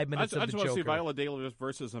really 5 minutes of the Joker. I just want to see Viola Davis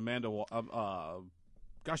versus Amanda.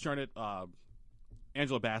 Gosh darn it,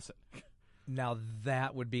 Angela Bassett. Now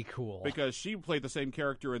that would be cool. Because she played the same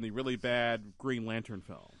character in the really bad Green Lantern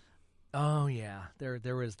film. Oh yeah,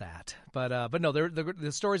 there is that, but no,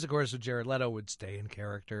 the stories, of course, with Jared Leto would stay in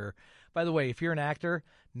character. By the way, if you're an actor,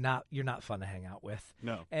 you're not fun to hang out with.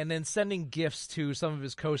 No. And then sending gifts to some of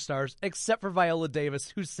his co-stars, except for Viola Davis,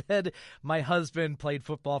 who said, "My husband played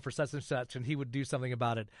football for such and such, and he would do something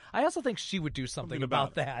about it." I also think she would do something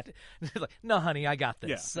about that. Like, no, honey, I got this.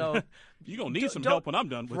 Yeah. So you're gonna need some help when I'm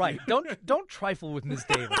done with right. you. Don't trifle with Ms.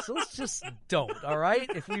 Davis. So let's just don't. All right.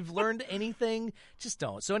 If we've learned anything, just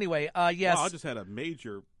don't. So anyway, yes. Wow, I just had a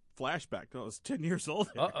major flashback. I was 10 years old.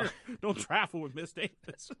 Don't traffic with Miss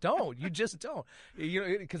Davis. Don't. You just don't.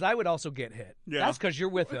 Because I would also get hit. Yeah. That's because you're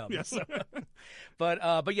with him. Yes. So.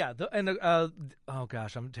 But yeah. Oh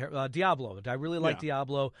gosh, I'm terrible. Diablo. I really like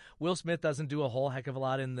Diablo. Will Smith doesn't do a whole heck of a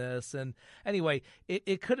lot in this. And anyway,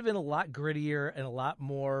 it could have been a lot grittier and a lot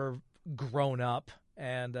more grown up.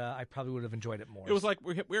 And I probably would have enjoyed it more. It was like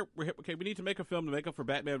we're okay. We need to make a film to make up for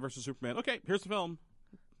Batman versus Superman. Okay, here's the film.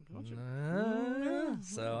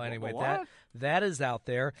 So anyway, that is out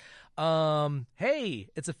there. Hey,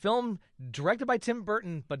 it's a film directed by Tim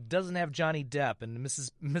Burton, but doesn't have Johnny Depp and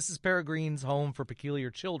Mrs. Peregrine's Home for Peculiar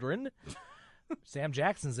Children. Sam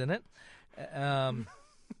Jackson's in it.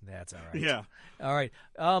 That's all right. Yeah. All right.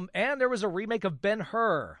 And there was a remake of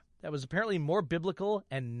Ben-Hur that was apparently more biblical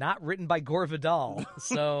and not written by Gore Vidal.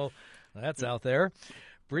 So that's out there.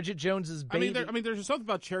 Bridget Jones's Baby. I mean, there's something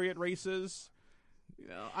about chariot races.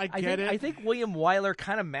 I get it. I think William Wyler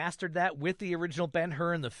kind of mastered that with the original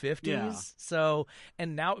Ben-Hur in the 50s. Yeah. So,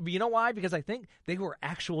 and now, you know why? Because I think they were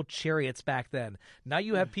actual chariots back then. Now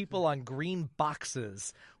you have people on green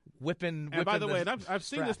boxes whipping. And by the way, I've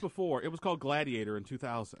seen strap. this before. It was called Gladiator in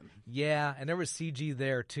 2000. Yeah, and there was CG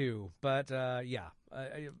there too. But yeah.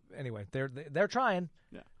 Anyway, they're trying.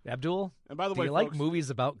 Yeah. Abdul, and by the do way, you folks, like movies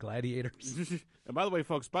about gladiators? And by the way,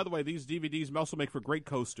 folks, these DVDs also make for great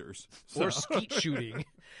coasters. Or skeet shooting.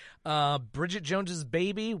 Bridget Jones's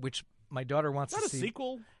Baby, which my daughter wants to see. Is that a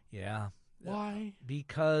sequel? Yeah. Why?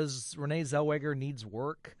 Because Renee Zellweger needs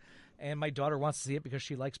work, and my daughter wants to see it because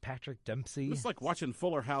she likes Patrick Dempsey. It's like watching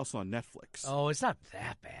Fuller House on Netflix. Oh, it's not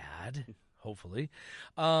that bad. Hopefully.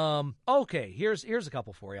 Okay, here's a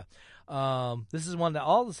couple for you. This is one that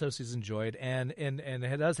all the Soceys enjoyed, and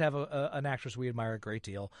it does have an actress we admire a great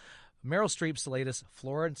deal. Meryl Streep's latest,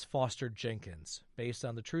 Florence Foster Jenkins, based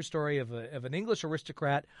on the true story of an English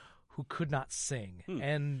aristocrat who could not sing,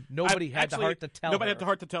 and nobody had the heart to tell her. Nobody had the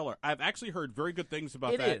heart to tell her. I've actually heard very good things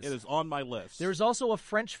about that. It is on my list. There's also a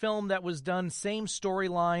French film that was done, same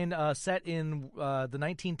storyline, set in the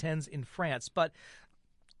 1910s in France, but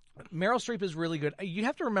Meryl Streep is really good. You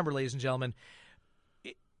have to remember, ladies and gentlemen,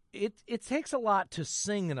 it takes a lot to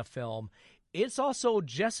sing in a film. It's also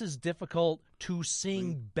just as difficult to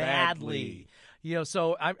sing badly. You know,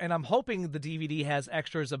 so I'm hoping the DVD has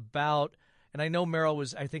extras about, and I know Meryl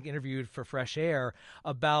was, I think, interviewed for Fresh Air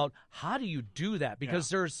about how do you do that, because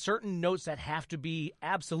there's certain notes that have to be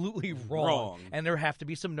absolutely wrong, and there have to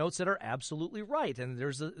be some notes that are absolutely right, and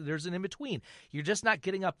there's an in between. You're just not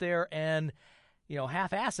getting up there and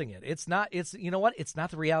half-assing it. It's not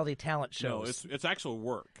the reality talent shows. No, it's actual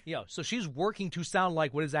work. Yeah, so she's working to sound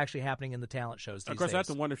like what is actually happening in the talent shows these Of course, days. I have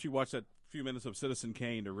to wonder if she watched that few minutes of Citizen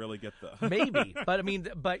Kane to really get the... Maybe,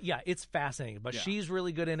 but yeah, it's fascinating. But she's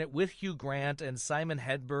really good in it with Hugh Grant and Simon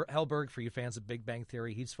Helberg, for you fans of Big Bang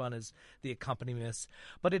Theory. He's fun as the accompanist.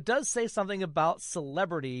 But it does say something about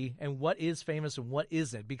celebrity and what is famous and what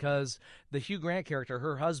isn't, because the Hugh Grant character,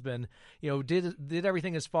 her husband, did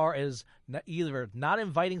everything as far as either not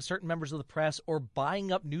inviting certain members of the press or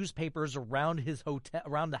buying up newspapers around his hotel,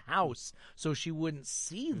 around the house, so she wouldn't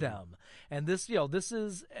see them. And this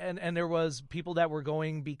is, and there was people that were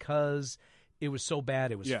going because it was so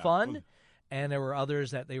bad it was fun, and there were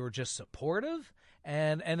others that they were just supportive,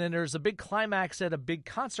 and then there's a big climax at a big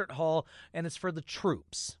concert hall, and it's for the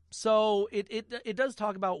troops. So it does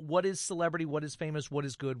talk about what is celebrity, what is famous, what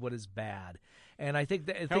is good, what is bad. And I think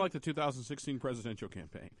that kind of like the 2016 presidential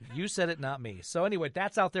campaign. You said it, not me. So anyway,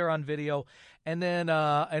 that's out there on video. And then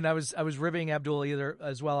and I was ribbing Abdul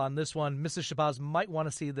as well on this one. Mrs. Shabazz might want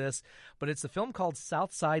to see this, but it's a film called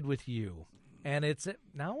South Side with You. And it's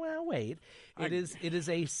wait. It is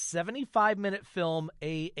a 75-minute film,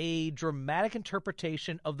 a dramatic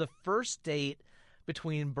interpretation of the first date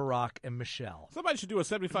between Barack and Michelle. Somebody should do a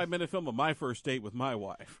 75-minute film of my first date with my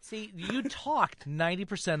wife. See, you talked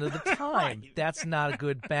 90% of the time. Right. That's not a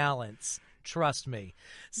good balance. Trust me.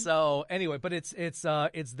 So anyway, but it's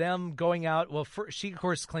them going out. Well, she of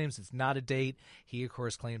course claims it's not a date. He of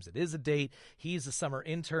course claims it is a date. He's a summer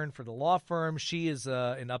intern for the law firm. She is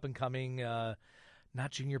an up and coming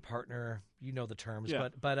not junior partner, you know the terms,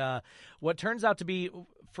 but what turns out to be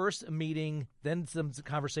first a meeting, then some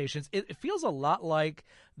conversations. It feels a lot like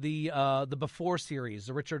the Before series,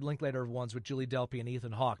 the Richard Linklater ones with Julie Delpy and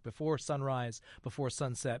Ethan Hawke, Before Sunrise, Before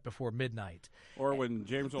Sunset, Before Midnight. Or when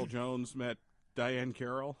James Earl Jones met Diane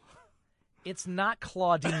Carroll. It's not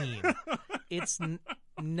Claudine.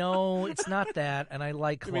 No, it's not that, and I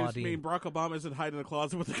like Claudine. You mean Barack Obama isn't hiding in the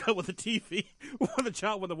closet with a TV with a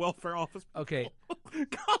child with the welfare office? Okay.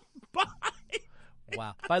 Come by.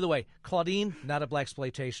 Wow. By the way, Claudine, not a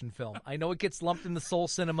blaxploitation film. I know it gets lumped in the Soul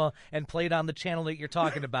Cinema and played on the channel that you're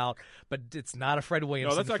talking about, but it's not a Fred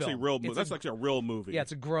Williamson film. No, that's actually real. That's actually a real movie. Yeah,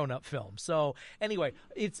 it's a grown-up film. So anyway,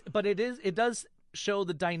 it does show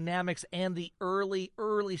the dynamics and the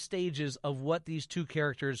early stages of what these two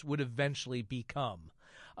characters would eventually become.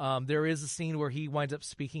 There is a scene where he winds up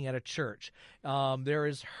speaking at a church. There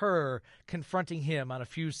is her confronting him on a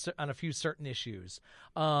few certain issues.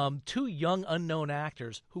 Two young unknown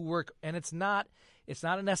actors who work, and it's not an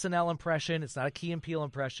SNL impression. It's not a Key and Peele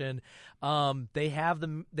impression. They have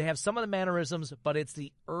some of the mannerisms, but it's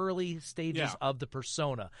the early stages of the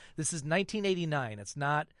persona. This is 1989. It's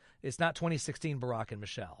not 2016 Barack and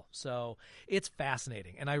Michelle. So it's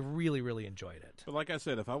fascinating, and I really, really enjoyed it. But like I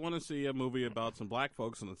said, if I want to see a movie about some black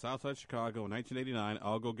folks in the South Side of Chicago in 1989,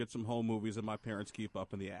 I'll go get some home movies that my parents keep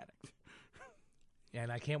up in the attic.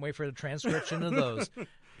 And I can't wait for the transcription of those.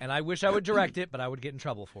 And I wish I would direct it, but I would get in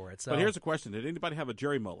trouble for it. So. But here's a question. Did anybody have a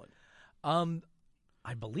Jerry mullet?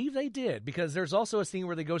 I believe they did, because there's also a scene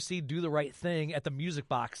where they go see Do the Right Thing at the Music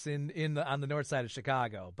Box on the north side of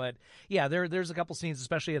Chicago. But yeah, there's a couple scenes,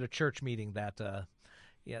 especially at a church meeting, that the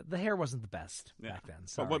hair wasn't the best back then.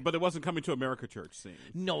 Sorry. But it wasn't Coming to America church scene.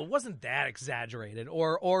 No, it wasn't that exaggerated,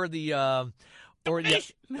 or the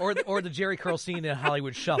Jerry Curl scene in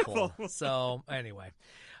Hollywood Shuffle. So anyway,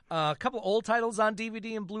 a couple old titles on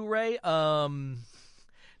DVD and Blu-ray.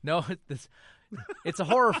 It's a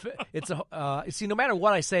horror. See, no matter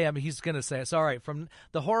what I say, he's going to say it's all right. From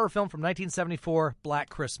the horror film from 1974, Black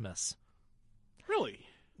Christmas. Really?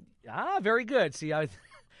 Very good. See,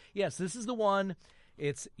 yes, this is the one.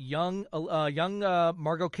 It's young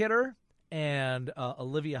Margot Kidder and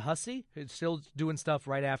Olivia Hussey, who's still doing stuff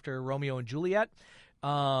right after Romeo and Juliet.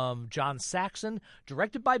 John Saxon,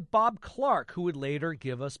 directed by Bob Clark, who would later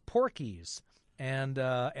give us Porky's and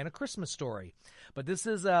A Christmas Story. But this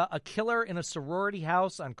is a killer in a sorority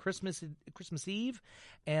house on Christmas Eve,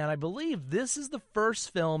 and I believe this is the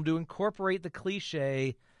first film to incorporate the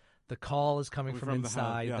cliche, the call is coming from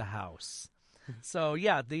inside the house. So,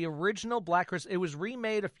 yeah, the original Black Christmas, it was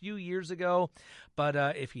remade a few years ago, but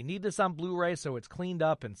if you need this on Blu-ray, so it's cleaned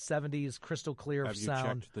up in 70s, crystal clear Have sound.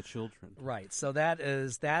 Have you checked the children? Right, so that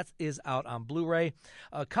is out on Blu-ray.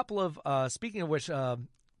 A couple of, speaking of which,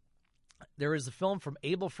 there is a film from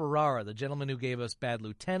Abel Ferrara, the gentleman who gave us Bad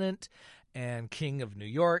Lieutenant and King of New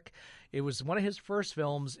York. It was one of his first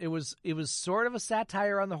films. It was sort of a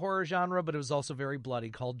satire on the horror genre, but it was also very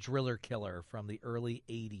bloody, called Driller Killer from the early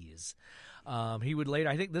 80s. He would later,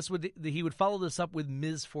 I think he would follow this up with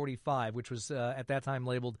Ms. 45, which was at that time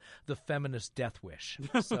labeled the feminist death wish.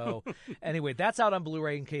 So anyway, that's out on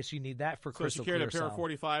Blu-ray in case you need that for crystal clear sound. So she carried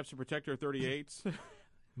a pair of 45s to protect her 38s.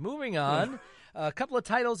 Moving on, a couple of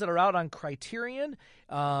titles that are out on Criterion.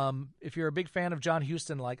 If you're a big fan of John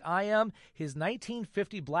Huston like I am, his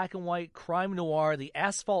 1950 black and white crime noir, The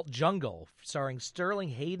Asphalt Jungle, starring Sterling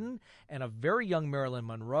Hayden and a very young Marilyn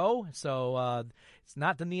Monroe. So it's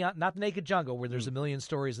not the Naked Jungle where there's a million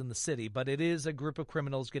stories in the city, but it is a group of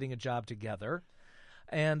criminals getting a job together.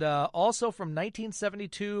 And also from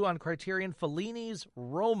 1972 on Criterion, Fellini's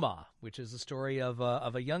Roma, which is the story of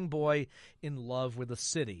a young boy in love with a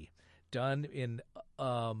city, done in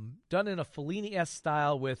a Fellini-esque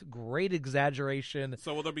style with great exaggeration.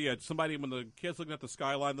 So will there be somebody, when the kid's looking at the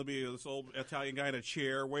skyline, there'll be this old Italian guy in a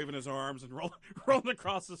chair waving his arms and rolling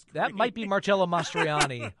across the screen? That might be Marcello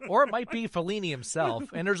Mastroianni, or it might be Fellini himself.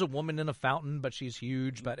 And there's a woman in a fountain, but she's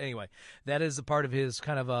huge. But anyway, that is a part of his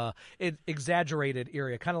kind of exaggerated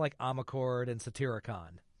area, kind of like Amarcord and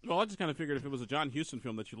Satyricon. Well, I just kind of figured if it was a John Huston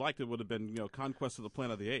film that you liked, it would have been Conquest of the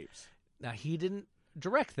Planet of the Apes. Now, he didn't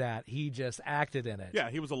direct that. He just acted in it. Yeah,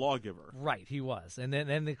 he was a lawgiver. Right, he was. And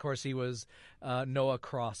then of course, he was Noah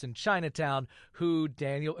Cross in Chinatown, who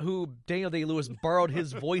Daniel Day-Lewis borrowed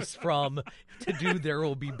his voice from to do There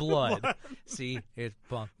Will Be Blood. See, it's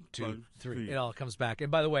 1, 2, 3. It all comes back. And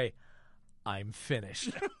by the way, I'm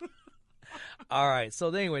finished. All right, so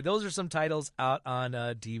anyway, those are some titles out on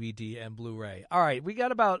DVD and Blu-ray. All right, we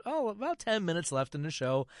got about 10 minutes left in the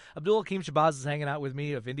show. Abdul-Hakim Shabazz is hanging out with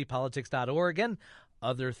me of IndiePolitics.org and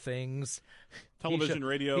other things. Television,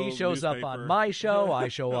 radio, He shows newspaper. up on my show. I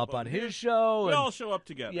show up on his show. We and, all show up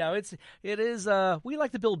together. Yeah, it is. We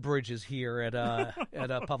like to build bridges here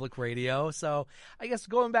at public radio. So I guess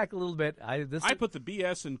going back a little bit, I put the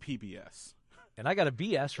BS in PBS, and I got a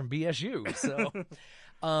BS from BSU.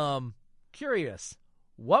 So, curious,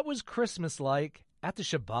 what was Christmas like at the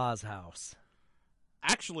Shabazz house?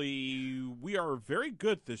 Actually, we are very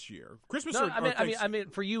good this year. Christmas. No, I mean,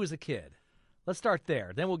 for you as a kid. Let's start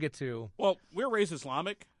there. Then we'll get to. Well, we're raised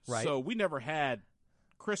Islamic, right? So we never had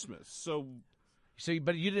Christmas. So,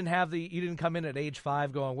 but you didn't come in at age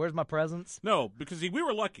 5 going, "Where's my presents?" No, because we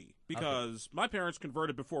were lucky because my parents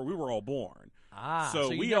converted before we were all born.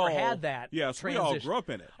 So you never had that. Yes, transition. we all grew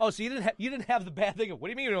up in it. Oh, so you didn't have the bad thing of, what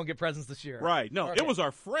do you mean you don't get presents this year? Right. No, okay. It was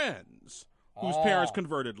our friends whose parents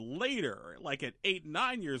converted later, like at 8,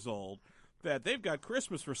 9 years old, that they've got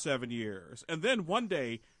Christmas for 7 years, and then one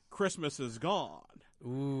day Christmas is gone.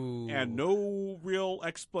 Ooh. And no real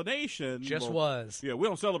explanation. Was. Yeah, we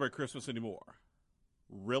don't celebrate Christmas anymore.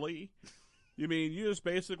 Really? You mean you just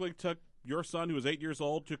basically took your son who was 8 years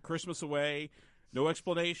old, took Christmas away, no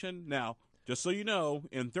explanation? Now, just so you know,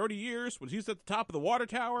 in 30 years, when he's at the top of the water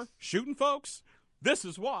tower shooting folks, this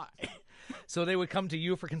is why. So they would come to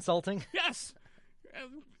you for consulting? Yes.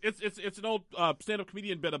 It's an old stand-up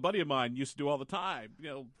comedian bit a buddy of mine used to do all the time.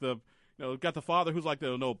 Got the father who's like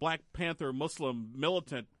the Black Panther Muslim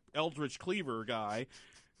militant Eldridge Cleaver guy.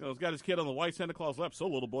 He's got his kid on the white Santa Claus lap. So,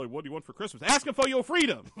 little boy, what do you want for Christmas? Ask him for your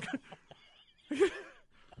freedom. Like,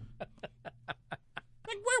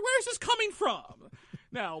 where's this coming from?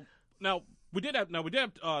 Now we did have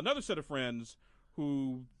another set of friends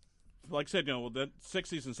who, like I said, the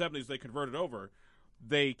 60s and 70s they converted over.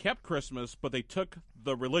 They kept Christmas, but they took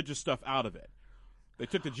the religious stuff out of it. They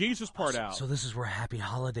took the Jesus part out. So this is where Happy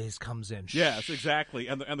Holidays comes in. Yes, exactly,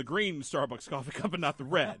 and the green Starbucks coffee cup and not the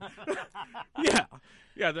red. Yeah.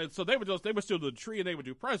 So they would still do the tree and they would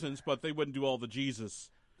do presents, but they wouldn't do all the Jesus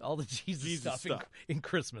stuff. In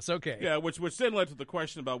Christmas. Okay. Yeah, which then led to the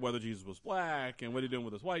question about whether Jesus was black and what he doing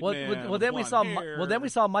with his white man. Well, then we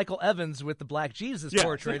saw Michael Evans with the Black Jesus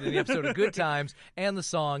portrait in the episode of Good Times and the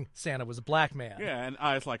song "Santa Was a Black Man." Yeah, and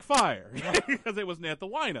Eyes Like Fire because it was Nat the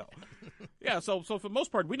Wino. Yeah, so for the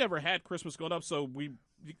most part, we never had Christmas going up. So we,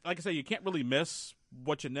 like I say, you can't really miss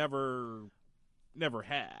what you never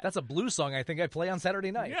had. That's a blues song I think I play on Saturday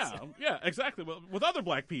nights. Yeah, exactly. Well, with other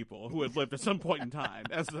black people who had lived at some point in time.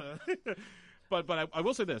 But I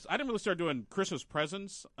will say this: I didn't really start doing Christmas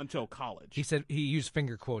presents until college. He said he used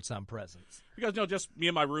finger quotes on presents because just me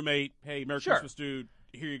and my roommate. Hey, Merry Christmas, dude.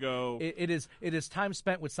 Here you go. It is time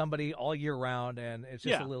spent with somebody all year round, and it's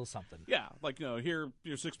just a little something. Yeah, like here,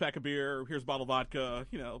 your 6-pack of beer. Here's a bottle of vodka.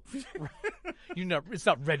 It's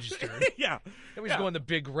not registered. Yeah, and we just go in the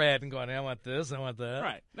big red and going, I want this, I want that.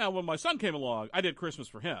 Right now, when my son came along, I did Christmas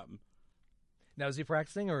for him. Now, is he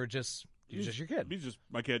practicing or just your kid? He's just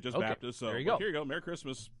my kid, just okay. Baptist. So there you go. Here you go. Merry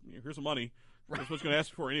Christmas. Here's some money. That's what he's going to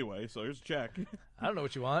ask for anyway. So here's a check. I don't know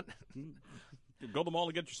what you want. Go to the mall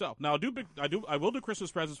and get yourself. Now, I will do Christmas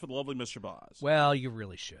presents for the lovely Miss Shabazz. Well, you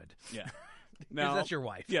really should. Yeah. Now that's your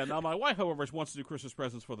wife. Yeah. Now, my wife, however, wants to do Christmas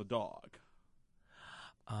presents for the dog.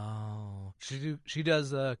 Oh, she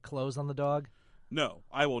does clothes on the dog? No,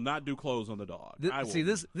 I will not do clothes on the dog.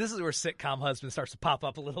 This is where sitcom husband starts to pop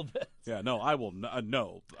up a little bit. Yeah, no, I will not.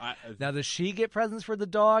 No. Now, does she get presents for the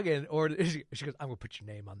dog, or she goes, "I'm gonna put your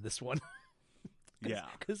name on this one." Yeah,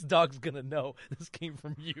 because the dog's gonna know this came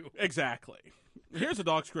from you. Exactly. Here's a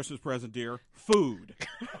dog's Christmas present, dear. Food.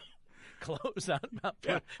 Clothes on.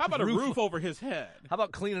 Yeah. How about a roof over his head? How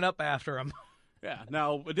about cleaning up after him? Yeah.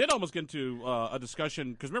 Now, it did almost get into a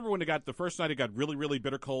discussion, because remember when the first night it got really, really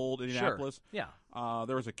bitter cold in Indianapolis? Sure. Yeah.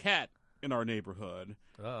 There was a cat in our neighborhood.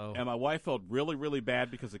 Uh-oh. And my wife felt really, really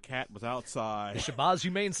bad because the cat was outside. The Shabazz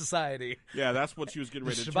Humane Society. Yeah, that's what she was getting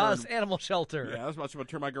ready to Shabazz turn. Animal Shelter. Yeah, that's what she was going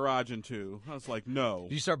to turn my garage into. I was like, no.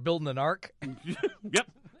 Did you start building an ark? Yep,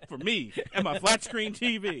 for me and my flat screen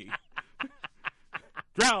TV.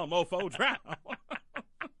 Drown, mofo, drown.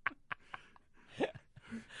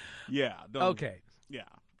 Yeah. Okay. Yeah.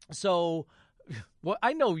 So, well,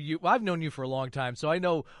 I know you. I've known you for a long time, so I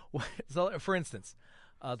know. So, for instance,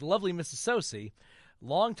 the lovely Mrs. Socey,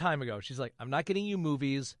 long time ago, she's like, "I'm not getting you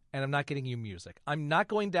movies, and I'm not getting you music. I'm not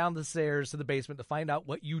going down the stairs to the basement to find out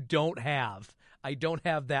what you don't have. I don't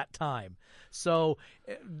have that time." So,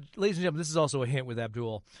 ladies and gentlemen, this is also a hint with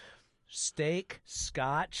Abdul. Steak,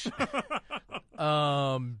 scotch,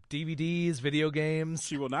 DVDs, video games.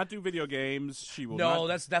 She will not do video games. She will. No,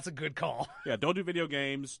 that's a good call. Yeah, don't do video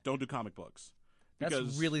games. Don't do comic books. That's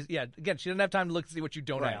Because, really, again, she doesn't have time to look to see what you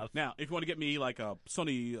don't have. Now, if you want to get me like a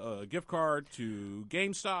Sony gift card to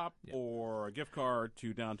GameStop or a gift card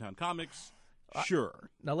to Downtown Comics, sure.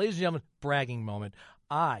 Now, ladies and gentlemen, bragging moment.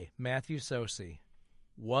 I, Matthew Socey,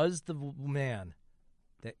 was the man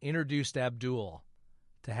that introduced Abdul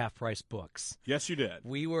to Half Price Books. Yes, you did.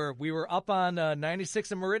 We were up on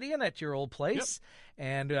 96 and Meridian at your old place,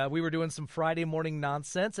 and we were doing some Friday morning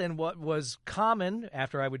nonsense. And what was common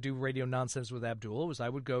after I would do radio nonsense with Abdul was I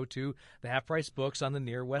would go to the Half Price Books on the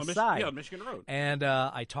near west side. Yeah, on Michigan Road. And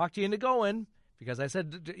I talked you into going. Because I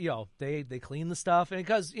said, they clean the stuff, and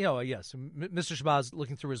because yes, Mr. Shabazz,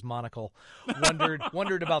 looking through his monocle,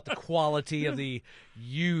 wondered about the quality of the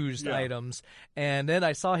used items, and then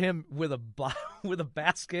I saw him with a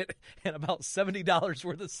basket and about $70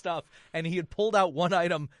 worth of stuff, and he had pulled out one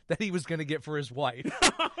item that he was going to get for his wife.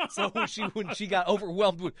 So when she got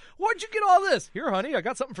overwhelmed with, "Where'd you get all this?" "Here, honey, I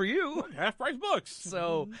got something for you." Half Price Books.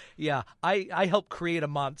 So yeah, I helped create a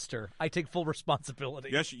monster. I take full responsibility.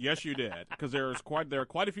 Yes, you did, because there are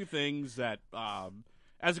quite a few things that, as I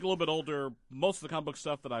get a little bit older, most of the comic book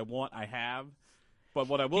stuff that I want, I have. But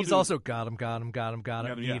what I will He's also got him,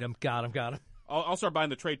 need him, got him. I'll start buying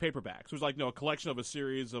the trade paperbacks. It was like a collection of a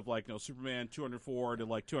series of Superman 204 to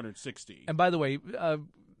 260. And by the way,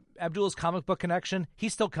 Abdul's comic book connection,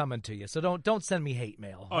 he's still coming to you. So don't send me hate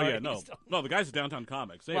mail. Oh yeah, no, the guys at Downtown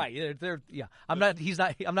Comics, they're I'm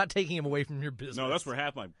not taking him away from your business. No, that's where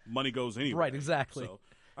half my money goes anyway. Right, exactly. So,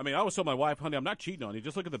 I always told my wife, "Honey, I'm not cheating on you.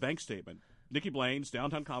 Just look at the bank statement. Nikki Blaine's,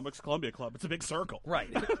 Downtown Comics, Columbia Club. It's a big circle." Right.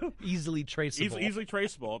 Easily traceable. Easily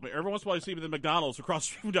traceable. Every once in a while you see me at the McDonald's across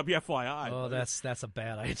from WFYI. Oh, that's a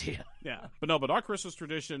bad idea. Yeah. But our Christmas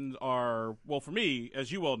traditions are, well, for me,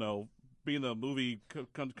 as you well know, being the movie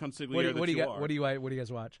consigliere what do you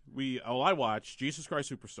guys watch? I watch Jesus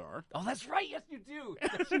Christ Superstar. Oh, that's right. Yes, you do.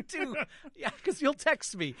 Yes, you do. Yeah, because you'll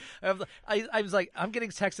text me. I was like, I'm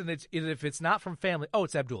getting texted, and if it's not from family,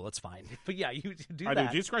 it's Abdul. It's fine. But yeah, you do that. I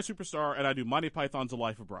do Jesus Christ Superstar, and I do Monty Python's The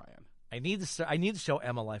Life of Brian. I need to show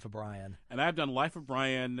Emma Life of Brian. And I've done Life of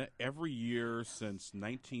Brian every year since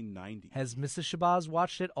 1990. Has Mrs. Shabazz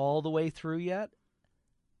watched it all the way through yet?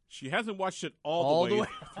 She hasn't watched it all the way.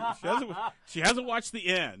 She hasn't watched the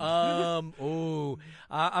end. I'm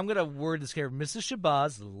gonna word this here, Mrs.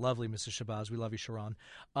 Shabazz, lovely Mrs. Shabazz. We love you, Sharon.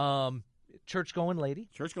 Church-going lady.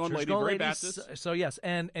 Church-going lady, very Baptist. So yes,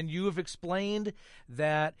 and you have explained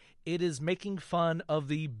that it is making fun of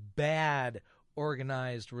the bad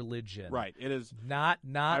organized religion. Right. It is not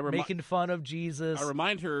making fun of Jesus. I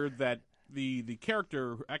remind her that the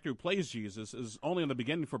actor who plays Jesus is only in the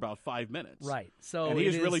beginning for about 5 minutes. Right. So and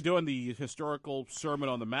he's really doing the historical Sermon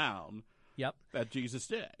on the Mount. Yep. That Jesus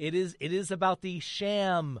did. It is about the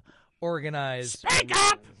sham organized. Speak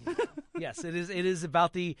up. Yes, it is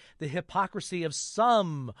about the hypocrisy of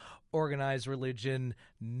some organized religion,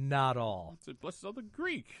 not all. It's blessed of the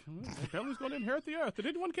Greek. The family's going to inherit the earth. They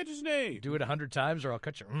didn't want to catch his name. Do it 100 times or I'll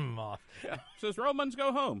cut your off. Yeah. Says Romans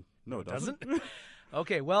go home. No, it doesn't.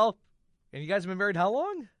 Okay, well, and you guys have been married how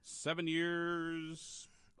long? 7 years,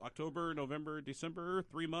 October, November, December,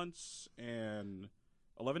 3 months, and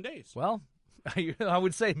 11 days. Well, I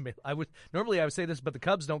would say normally I would say this, but the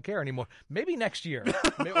Cubs don't care anymore. Maybe next year,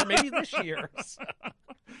 or maybe this year.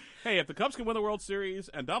 Hey, if the Cubs can win the World Series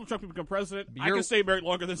and Donald Trump can become president, I can stay married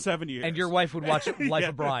longer than 7 years. And your wife would watch Life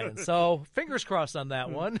of Brian. So fingers crossed on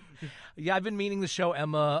that one. Yeah, I've been meaning to show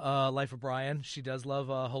Emma Life of Brian. She does love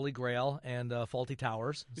Holy Grail and Faulty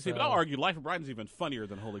Towers. See, but I'll argue Life of Brian's even funnier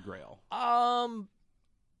than Holy Grail.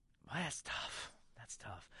 That's tough.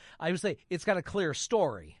 I would say it's got a clear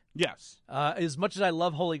story. Yes. As much as I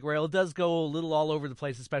love Holy Grail, it does go a little all over the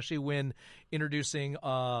place, especially when introducing,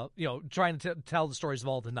 trying to tell the stories of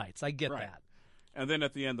all the knights. I get that. And then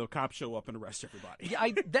at the end, the cops show up and arrest everybody.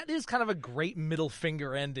 Yeah, that is kind of a great middle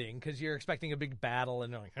finger ending because you're expecting a big battle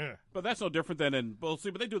and you're like, huh. But that's no different than but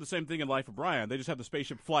they do the same thing in Life of Brian. They just have the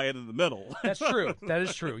spaceship fly into the middle. That's true. That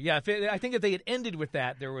is true. Yeah, I think if they had ended with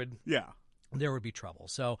that, there would be trouble.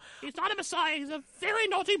 So he's not a messiah. He's a very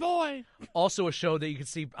naughty boy. Also a show that you can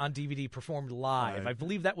see on DVD performed live. Right. I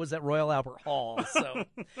believe that was at Royal Albert Hall. So,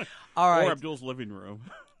 all right. Or Abdul's living room.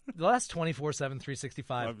 Well, that's 24/7,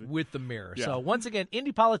 365 with the mirror. Yeah. So once again,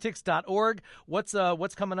 indiepolitics.org.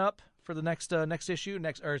 What's coming up for the next issue?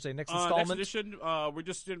 Next installment? Next edition, we're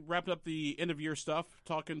just wrapping up the end of year stuff.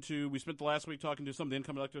 We spent the last week talking to some of the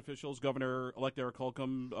incoming elected officials, Governor-elect Eric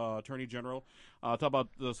Holcomb, Attorney General. Talk about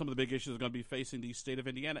some of the big issues that are going to be facing the state of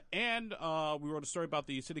Indiana. And we wrote a story about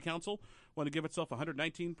the city council want to give itself a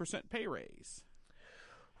 119% pay raise.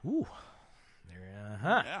 Ooh.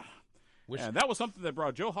 Yeah. And that was something that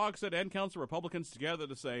brought Joe Hogsett and Council Republicans together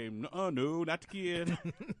to say, no, not the kid.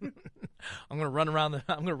 I'm going to run around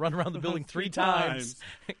the building three times.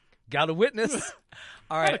 Got a witness.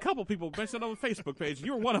 All right. I had a couple people mentioned on the Facebook page.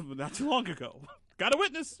 You were one of them not too long ago. Got a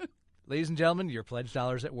witness. Ladies and gentlemen, your pledge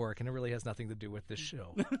dollars at work, and it really has nothing to do with this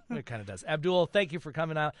show. It kind of does. Abdul, thank you for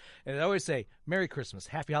coming out. And I always say, Merry Christmas,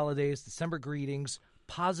 Happy Holidays, December greetings,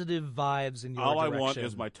 positive vibes in your direction. direction. All I want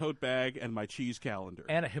is my tote bag and my cheese calendar.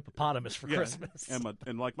 And a hippopotamus for Christmas.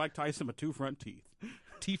 And like Mike Tyson, my 2 front teeth.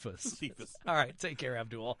 Tifus. All right, take care,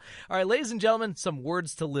 Abdul. All right, ladies and gentlemen, some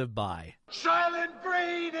words to live by. Silent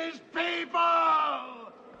breed is people!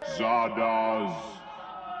 Zardoz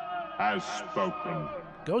has spoken.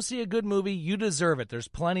 Go see a good movie. You deserve it. There's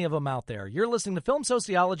plenty of them out there. You're listening to Film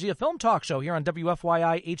Sociology, a film talk show here on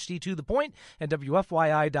WFYI HD2 The Point and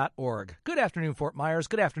WFYI.org. Good afternoon, Fort Myers.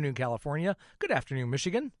 Good afternoon, California. Good afternoon,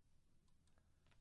 Michigan.